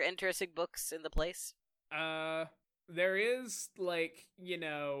any other interesting books in the place. There is, like,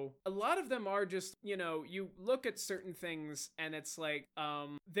 a lot of them are just, you look at certain things and it's like,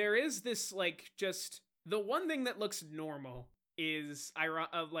 there is this, like, just, the one thing that looks normal is,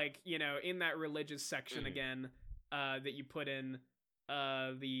 like, in that religious section again, that you put in,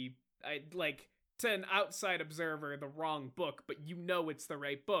 to an outside observer, the wrong book, but it's the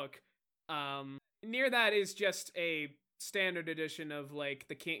right book. Near that is just a standard edition of, like,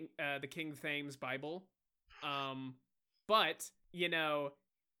 the King Thames Bible. But,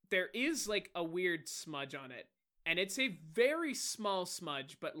 there is, like, a weird smudge on it. And it's a very small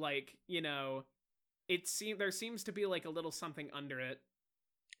smudge, but, like, there seems to be, like, a little something under it.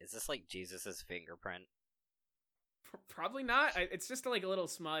 Is this, like, Jesus's fingerprint? Probably not. It's just, like, a little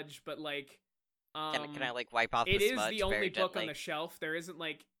smudge, but, like, Can I, like, wipe off the smudge It is the only book gently? on the shelf. There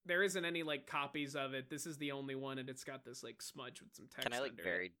isn't any, like, copies of it. This is the only one, and it's got this, like, smudge with some text Can I, like, under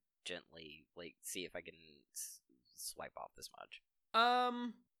very it. gently, like, see if I can swipe off the smudge?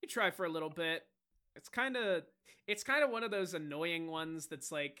 You try for a little bit. It's kind of one of those annoying ones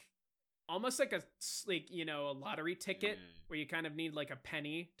that's like almost like a lottery ticket where you kind of need like a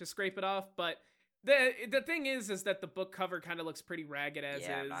penny to scrape it off. But the thing is that the book cover kind of looks pretty ragged as is.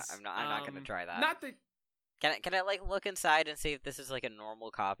 I'm not gonna try that. Not that. Can I like look inside and see if this is like a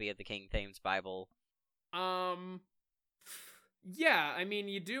normal copy of the King Thames Bible? Yeah, I mean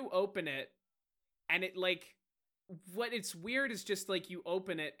you do open it, and it like. What it's weird is just like you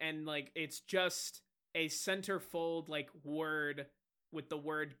open it and like it's just a centerfold like word with the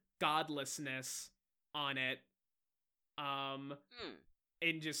word godlessness on it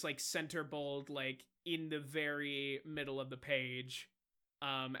in just like center bold like in the very middle of the page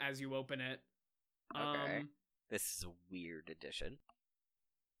as you open it. Okay. This is a weird addition.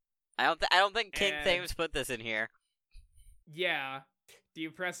 I don't think King Thames put this in here. Yeah. Do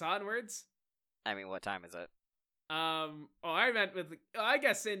you press onwards? I mean, what time is it? I meant with, I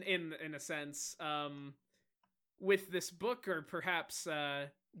guess in a sense, with this book, or perhaps,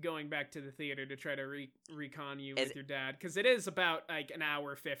 going back to the theater to try to recon you with your dad, because it is about, like, an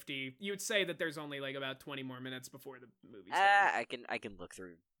hour 50. You would say that there's only, like, about 20 more minutes before the movie starts. I can look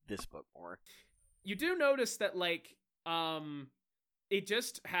through this book more. You do notice that, like, it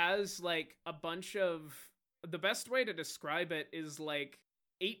just has, like, a bunch of, the best way to describe it is, like,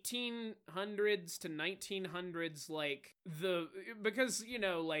 1800s to 1900s, like because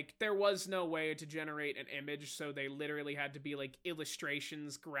like there was no way to generate an image, so they literally had to be like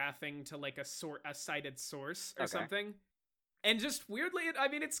illustrations graphing to like a cited source or something. And just weirdly,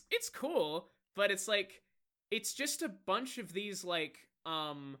 it's cool, but it's like it's just a bunch of these like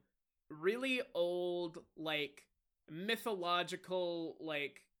really old like mythological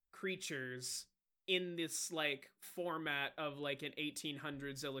like creatures in this like format of like an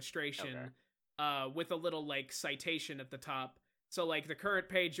 1800s illustration, with a little like citation at the top. So like the current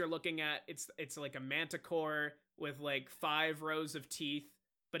page you're looking at, it's like a manticore with like 5 rows of teeth,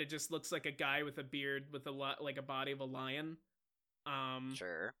 but it just looks like a guy with a beard with like a body of a lion.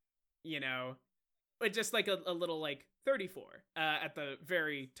 Sure. But just like a little like 34 at the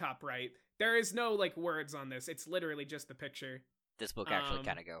very top right. There is no like words on this. It's literally just the picture. This book actually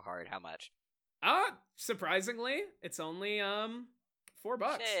kind of go hard. How much? Surprisingly, it's only $4.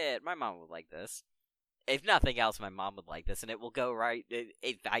 Shit, my mom would like this. if nothing else, my mom would like this, and it will go right.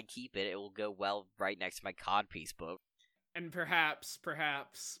 If I keep it, it will go well right next to my codpiece book. And perhaps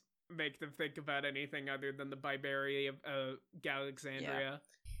make them think about anything other than the Biberia of Galexandria.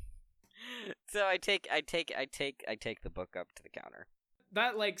 Yeah. So I take the book up to the counter.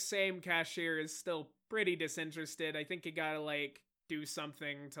 That like same cashier is still pretty disinterested. I think you gotta like do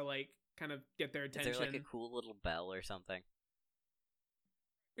something to like kind of get their attention. Is there like a cool little bell or something?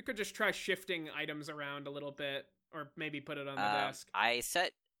 You could just try shifting items around a little bit, or maybe put it on the desk. I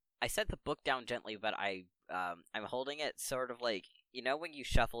set the book down gently, but I'm holding it sort of like, you know when you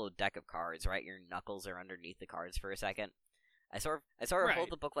shuffle a deck of cards, right? Your knuckles are underneath the cards for a second. I sort of Right. hold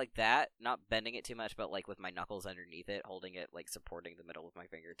the book like that, not bending it too much, but like with my knuckles underneath it, holding it like supporting the middle with my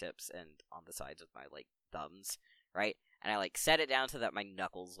fingertips and on the sides with my like thumbs, right? And I like set it down so that my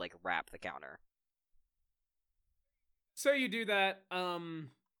knuckles like wrap the counter. So you do that, and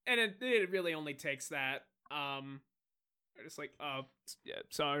it really only takes that. They're just like, oh, yeah,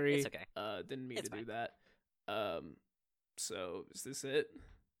 sorry. It's okay. Didn't mean It's to do fine. that. So is this it?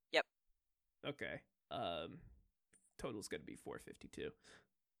 Yep. Okay. Total's gonna be 452.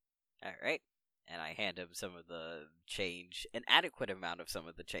 All right. And I hand him some of the change, an adequate amount of some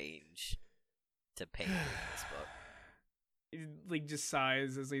of the change to pay for this book. He like just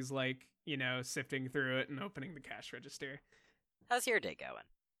sighs as he's like, you know, sifting through it and opening the cash register. How's your day going?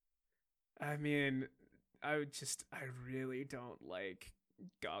 I mean, I really don't like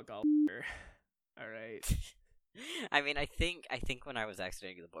Goggle. All right. I mean, I think when I was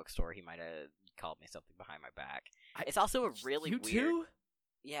exiting the bookstore, he might have called me something behind my back. It's also a really you weird. too?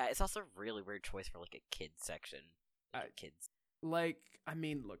 Yeah, it's also a really weird choice for like a kids section. Like, kids. Like, I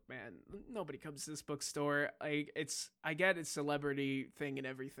mean, look, man, nobody comes to this bookstore. I get it's celebrity thing and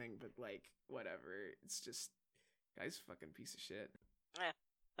everything, but like, whatever. It's just, guy's a fucking piece of shit.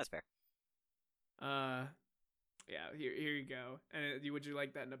 That's fair. Yeah. Here you go. And would you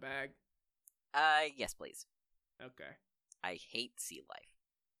like that in a bag? Yes, please. Okay. I hate sea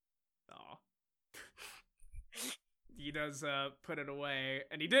life. Aw. He does put it away,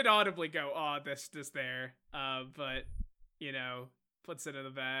 and he did audibly go, "Oh, this there." But you know, puts it in the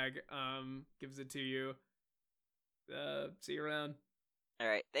bag. Gives it to you. See you around. All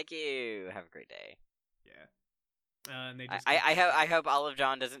right, thank you. Have a great day. Yeah. And they just I hope Olive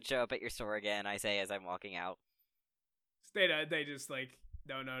John doesn't show up at your store again. I say as I'm walking out. They just like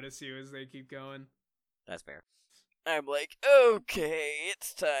don't notice you as they keep going. That's fair. I'm like, okay,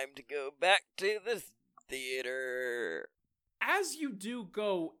 it's time to go back to the theater. As you do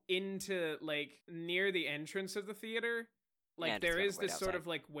go into like near the entrance of the theater, like Yeah, just there gotta is wait this sort outside. of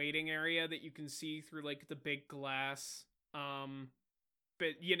like waiting area that you can see through like the big glass.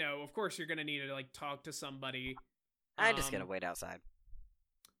 But you know, of course, you're gonna need to like talk to somebody. I'm just gonna Um, wait outside.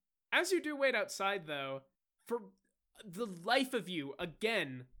 As you do wait outside, though, for the life of you,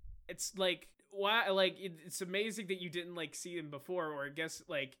 again, it's like, wow, like, it's amazing that you didn't, like, see him before, or I guess,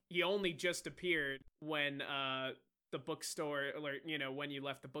 like, he only just appeared when, the bookstore, or, you know, when you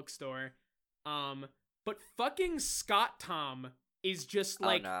left the bookstore. But fucking Scott Tom is just,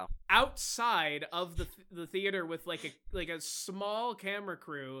 like, oh no. outside of the theater with, like, a small camera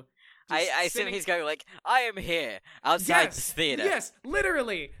crew. just I assume sitting- he's going like, I am here outside this theater. Yes,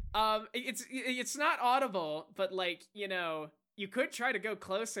 literally. It's not audible, but like, you know, you could try to go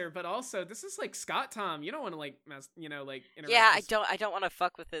closer, but also this is like Scott Tom. You don't want to like mess, you know, like interrupt Yeah, his- I don't want to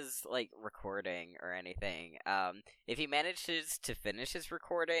fuck with his like recording or anything. If he manages to finish his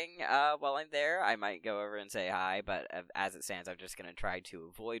recording while I'm there, I might go over and say hi, but as it stands, I'm just going to try to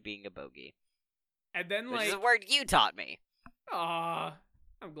avoid being a bogey. And then Which like, is a word you taught me. aw,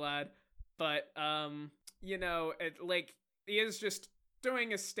 I'm glad. But you know, it like he is just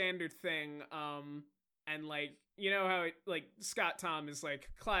doing a standard thing. And like, you know how like Scott Tom is like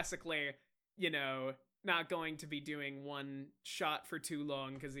classically, you know, not going to be doing one shot for too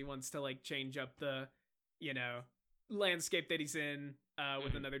long because he wants to like change up the, you know, landscape that he's in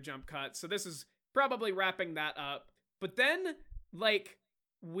with another jump cut. So this is probably wrapping that up. But then, like,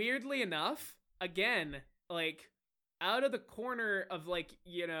 weirdly enough, again, like out of the corner of like,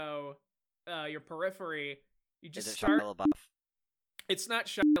 you know, your periphery, you just Is it start. Shia LaBeouf? It's not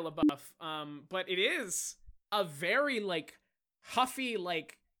Shia LaBeouf, but it is a very like huffy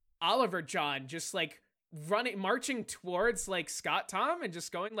like Oliver John, just like marching towards like Scott Tom and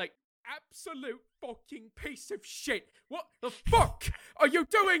just going like, absolute fucking piece of shit. What the fuck are you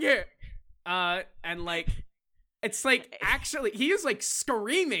doing here? And like, it's like actually he is like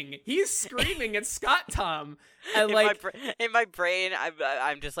screaming. He's screaming at Scott Tom, and in like in my brain,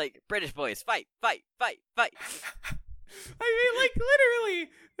 I'm just like, British boys, fight, fight, fight, fight. I mean, like, literally,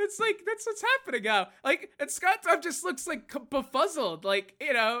 It's like, that's what's happening now. Like, and Scott Tom just looks like befuzzled. Like,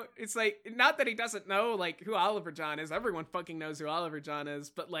 you know, it's like, not that he doesn't know, like, who Oliver John is. Everyone fucking knows who Oliver John is.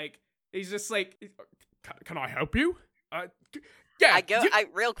 But, like, he's just like, Can I help you? Yeah.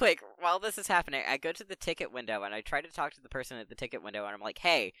 Real quick, while this is happening, I go to the ticket window and I try to talk to the person at the ticket window and I'm like,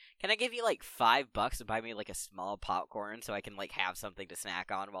 hey, can I give you like $5 to buy me like a small popcorn so I can like have something to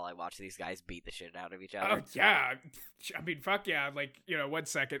snack on while I watch these guys beat the shit out of each other? Oh, yeah. I mean, fuck yeah. Like, you know, 1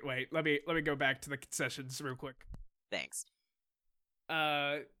 second. Wait, let me go back to the concessions real quick. Thanks.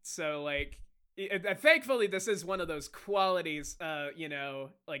 So like, thankfully this is one of those qualities, you know,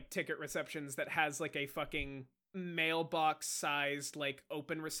 like ticket receptions that has like a fucking mailbox sized like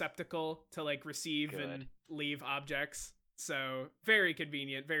open receptacle to like receive and leave objects. So very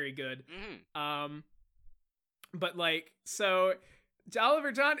convenient, very good. But like, so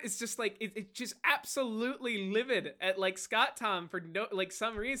Oliver John is just like, it's just absolutely livid at like Scott Tom for no like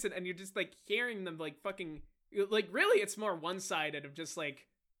some reason, and you're just like hearing them like fucking like, really it's more one-sided of just like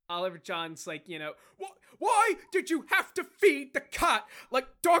Oliver John's like, you know, why did you have to feed the cat like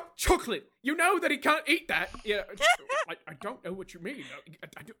dark chocolate? You know that he can't eat that. You know, I don't know what you mean.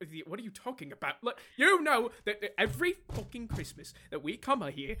 What are you talking about? Look, you know that every fucking Christmas that we come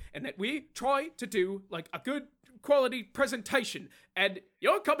here and that we try to do like a good quality presentation, and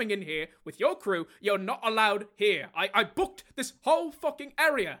you're coming in here with your crew. You're not allowed here. I booked this whole fucking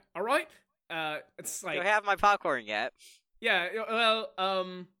area. All right. It's like, do I have my popcorn yet? Yeah.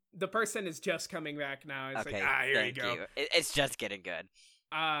 Well, the person is just coming back now. It's okay, like, here you go. It's just getting good.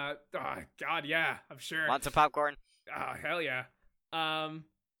 Oh, God, yeah, I'm sure. Want some popcorn? Oh, hell yeah. And,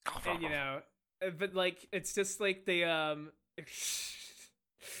 you know, but like, it's just like the,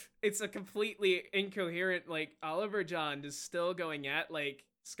 it's a completely incoherent, like, Oliver John is still going at, like,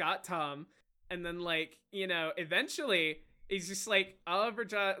 Scott Tom, and then, like, you know, eventually, he's just like, Oliver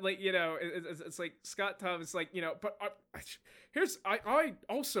John, like, you know, it's like, Scott Tom is like, you know, but I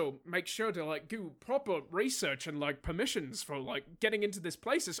also make sure to, like, do proper research and, like, permissions for, like, getting into this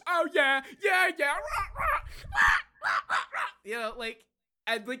places. Oh, yeah. You know, like,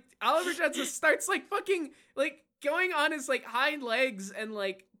 and, like, Oliver John just starts, like, fucking, like, going on his, like, hind legs and,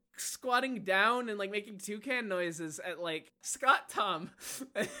 like, squatting down and, like, making toucan noises at, like, Scott Tom.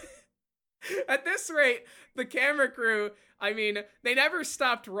 At this rate, the camera crew, I mean, they never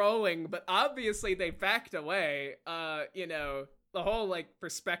stopped rolling, but obviously they backed away. You know, the whole, like,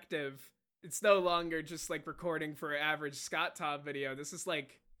 perspective, it's no longer just, like, recording for an average Scott Tom video. This is,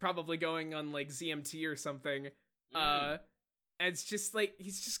 like, probably going on, like, ZMT or something. And it's just, like,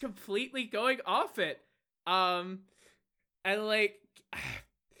 he's just completely going off it. And, like,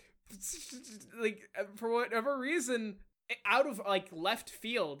 for whatever reason, out of, like, left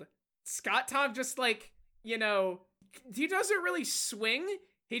field, Scott Tom just, like, you know, he doesn't really swing.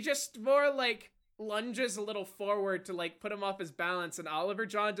 He just more, like, lunges a little forward to, like, put him off his balance, and Oliver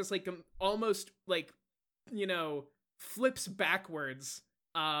John just, like, almost, like, you know, flips backwards,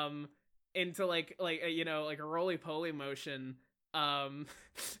 into, like, you know, like a roly-poly motion, and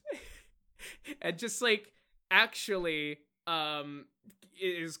just, like, actually,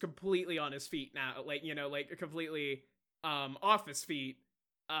 is completely on his feet now, like, you know, like, completely, off his feet,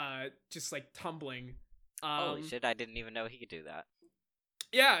 just, like, tumbling. Holy shit, I didn't even know he could do that.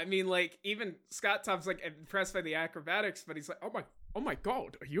 Yeah, I mean, like, even Scott Tom's, like, impressed by the acrobatics, but he's like, oh my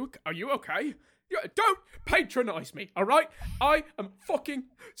god, are you okay? Yeah, don't patronize me, alright? I am fucking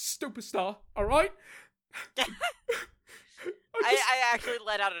superstar, alright? I actually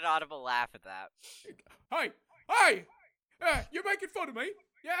let out an audible laugh at that. Hey! You're making fun of me?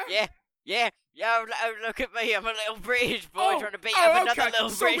 Yeah? Yeah, look at me, I'm a little British boy trying to beat up another little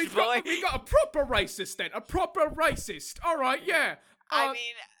British boy. We got a proper racist then, alright, yeah. I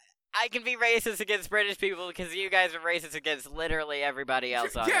mean, I can be racist against British people because you guys are racist against literally everybody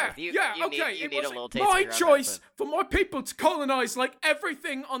else on Earth. You need a little taste my of your choice own for my people to colonize, like,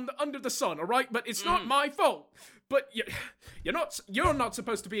 everything under the sun, alright? But it's not my fault. But you're not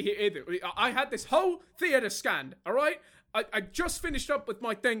supposed to be here either. I had this whole theater scanned, alright? I just finished up with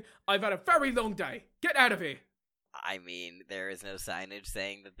my thing. I've had a very long day. Get out of here. I mean, there is no signage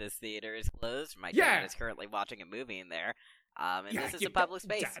saying that this theater is closed. My dad is currently watching a movie in there. And this is a public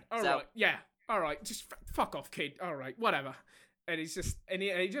space. Dad, all right, just fuck off, kid. All right, whatever. And he's just,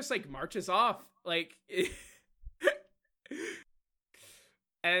 he just, like, marches off, like,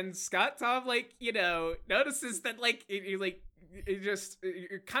 and Scott Tom, like, you know, notices that, like, it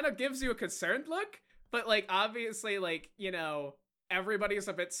kind of gives you a concerned look, but, like, obviously, like, you know, everybody's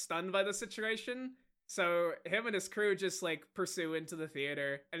a bit stunned by the situation. So him and his crew just, like, pursue into the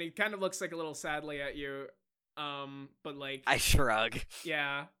theater, and he kind of looks, like, a little sadly at you. But like I shrug.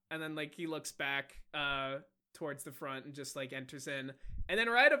 yeah, and then like he looks back towards the front and just like enters in. And then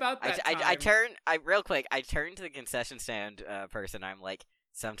right about that I turn to the concession stand person. I'm like,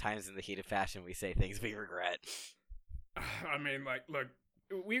 sometimes in the heat of passion we say things we regret. I mean, like, look,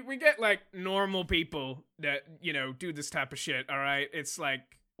 we get like normal people that, you know, do this type of shit, all right? It's like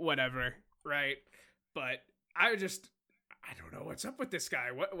whatever, right? But I don't know what's up with this guy.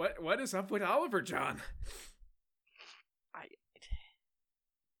 What is up with Oliver John?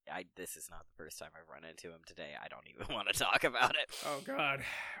 This is not the first time I've run into him today. I don't even want to talk about it. Oh God,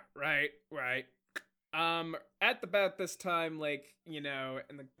 right. At about this time, like, you know,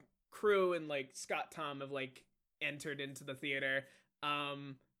 and the crew and like Scott Tom have like entered into the theater.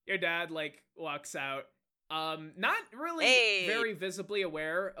 Your dad like walks out. Not really very visibly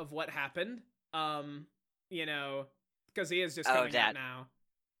aware of what happened. You know, because he is just coming out now.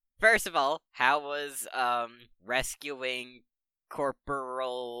 First of all, how was rescuing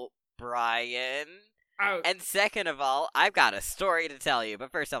Corporal Brian? And second of all, I've got a story to tell you, but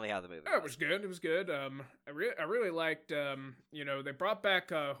first tell me how the movie was. It was good. I really liked, you know, they brought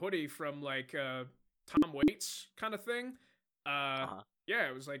back a hoodie from, like, Tom Waits kind of thing. Yeah,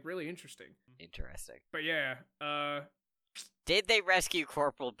 it was, like, really interesting. Interesting. But yeah, did they rescue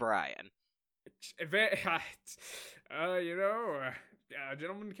Corporal Brian? You know,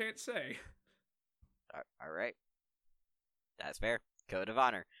 gentlemen can't say. Alright. That's fair. Code of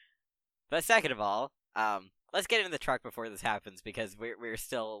honor. But second of all, let's get in the truck before this happens, because we're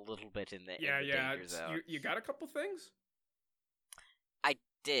still a little bit in the danger zone. You got a couple things? I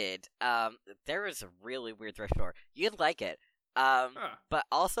did. There was a really weird thrift store. You'd like it. But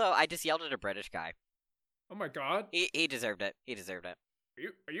also I just yelled at a British guy. Oh my God. He deserved it.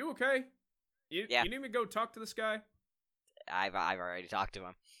 Are you okay? You need me to go talk to this guy? I've already talked to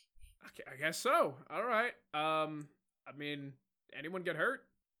him. Okay, I guess so. All right. I mean, anyone get hurt?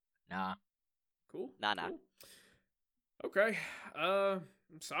 Nah. Cool. Nah. Cool. Okay. I'm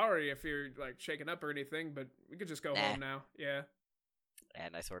sorry if you're like shaken up or anything, but we could just go home now. Yeah.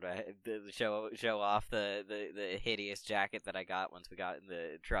 And I sort of show off the hideous jacket that I got once we got in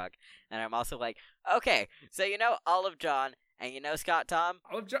the truck, and I'm also like, okay, so you know Olive John and you know Scott Tom?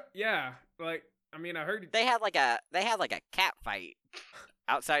 Olive John, yeah. Like, I mean, I heard they had like a cat fight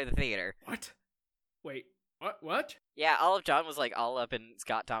outside of the theater. What? Wait, what? Yeah, Olive John was like all up in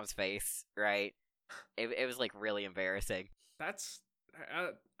Scott Tom's face, right? It was like really embarrassing. That's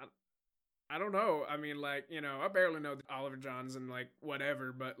I don't know. I mean, like, you know, I barely know Oliver Johns and like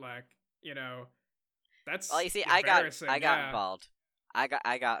whatever, but like, you know, that's well. You see, I got involved. I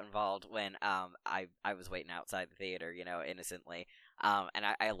got involved when I was waiting outside the theater, you know, innocently. And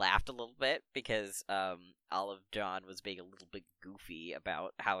I laughed a little bit because Olive John was being a little bit goofy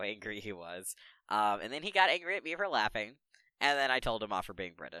about how angry he was. And then he got angry at me for laughing, and then I told him off for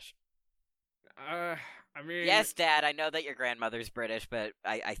being British. I mean, yes, Dad, I know that your grandmother's British, but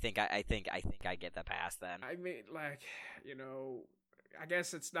I think I get the pass then. I mean, like, you know, I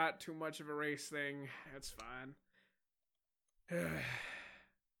guess it's not too much of a race thing. That's fine.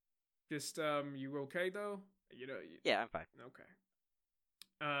 Just you okay though? You know. Yeah, I'm fine. Okay.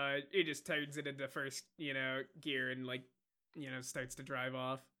 He just turns it into first, you know, gear and like, you know, starts to drive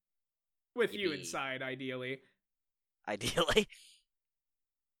off with you inside, ideally. Ideally.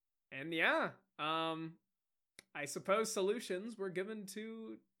 And yeah, I suppose solutions were given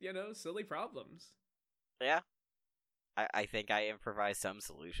to, you know, silly problems. Yeah. I think I improvised some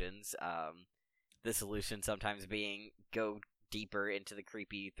solutions. The solution sometimes being go deeper into the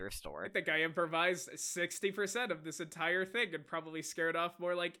creepy thrift store. I think I improvised 60% of this entire thing and probably scared off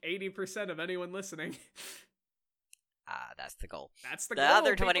more like 80% of anyone listening. That's the goal. That's the goal. The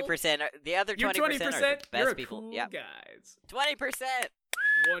other 20%. The other 20% are the best you're people. Cool yep. Guys. 20%.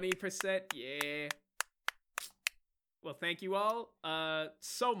 20%. Yeah. Well, thank you all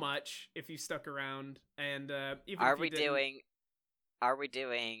so much if you stuck around, and even are if you we didn't... Are we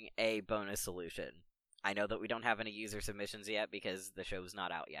doing a bonus solution? I know that we don't have any user submissions yet because the show's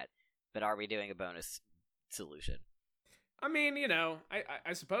not out yet, but are we doing a bonus solution? I mean, you know,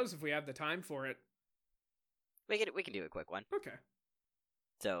 I suppose if we have the time for it, we can do a quick one. Okay.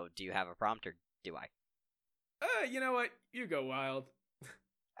 So, do you have a prompt or do I? You know what? You go wild.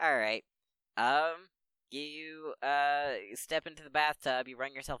 All right. You step into the bathtub, you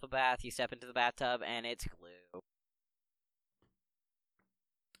run yourself a bath, you step into the bathtub, and it's glue.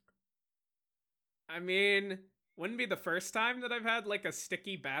 I mean, wouldn't be the first time that I've had, like, a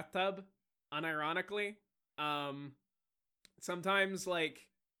sticky bathtub, unironically. Sometimes, like,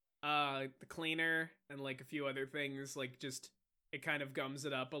 the cleaner and, like, a few other things, like, just, it kind of gums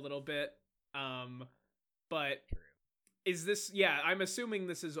it up a little bit. but True. is this? Yeah, I'm assuming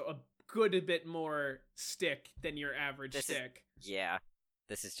this is a good bit more stick than your average stick. Yeah,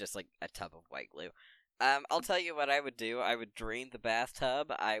 this is just like a tub of white glue. I'll tell you what I would do. I would drain the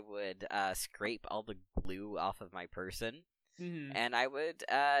bathtub. I would scrape all the glue off of my person, and I would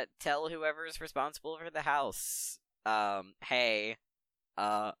tell whoever's responsible for the house, hey,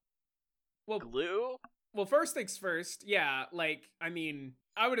 glue. Well, first things first, yeah, like, I mean,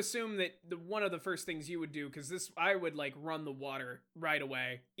 I would assume that one of the first things you would do, because I would, like, run the water right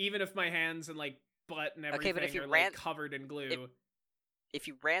away, even if my hands and, like, butt and everything but if you are, ran, like, covered in glue. If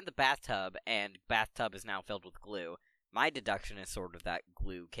you ran the bathtub, and bathtub is now filled with glue, my deduction is sort of that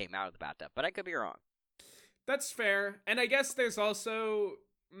glue came out of the bathtub, but I could be wrong. That's fair, and I guess there's also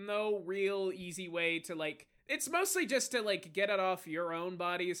no real easy way to, like, it's mostly just to, like, get it off your own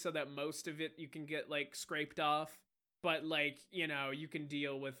body so that most of it you can get, like, scraped off. But, like, you know, you can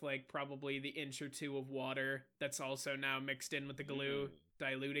deal with, like, probably the inch or two of water that's also now mixed in with the glue,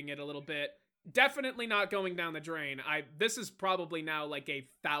 diluting it a little bit. Definitely not going down the drain. This is probably now, like,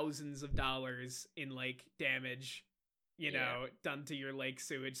 thousands of dollars in, like, damage, you know, done to your, like,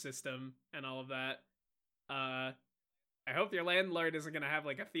 sewage system and all of that. I hope your landlord isn't gonna have,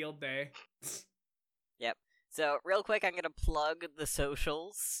 like, a field day. Yep. So, real quick, I'm going to plug the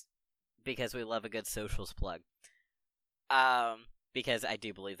socials, because we love a good socials plug. Because I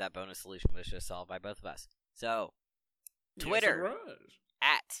do believe that bonus solution was just solved by both of us. So, Twitter, yes,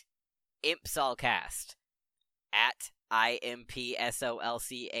 at ImpSolcast, at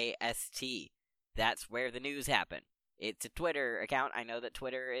IMPSOLCAST. That's where the news happen. It's a Twitter account. I know that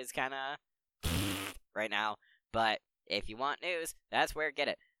Twitter is kind of right now, but if you want news, that's where get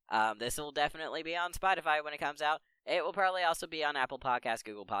it. This will definitely be on Spotify when it comes out. It will probably also be on Apple Podcasts,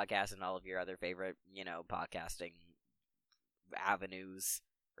 Google Podcasts, and all of your other favorite, you know, podcasting avenues,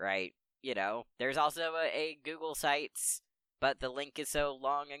 right? You know, there's also a Google Sites, but the link is so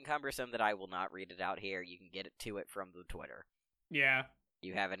long and cumbersome that I will not read it out here. You can get it to it from the Twitter. Yeah.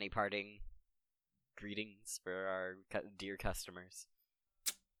 You have any parting greetings for our dear customers?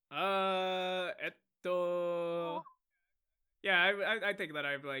 Yeah, I think that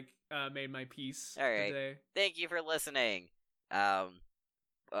I've, like, made my peace today. Thank you for listening.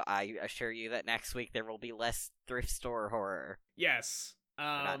 I assure you that next week there will be less thrift store horror. Yes.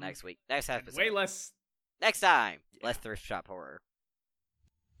 Not next week. Next episode. Way less. Next time. Yeah. Less thrift shop horror.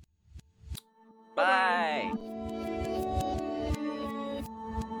 Bye.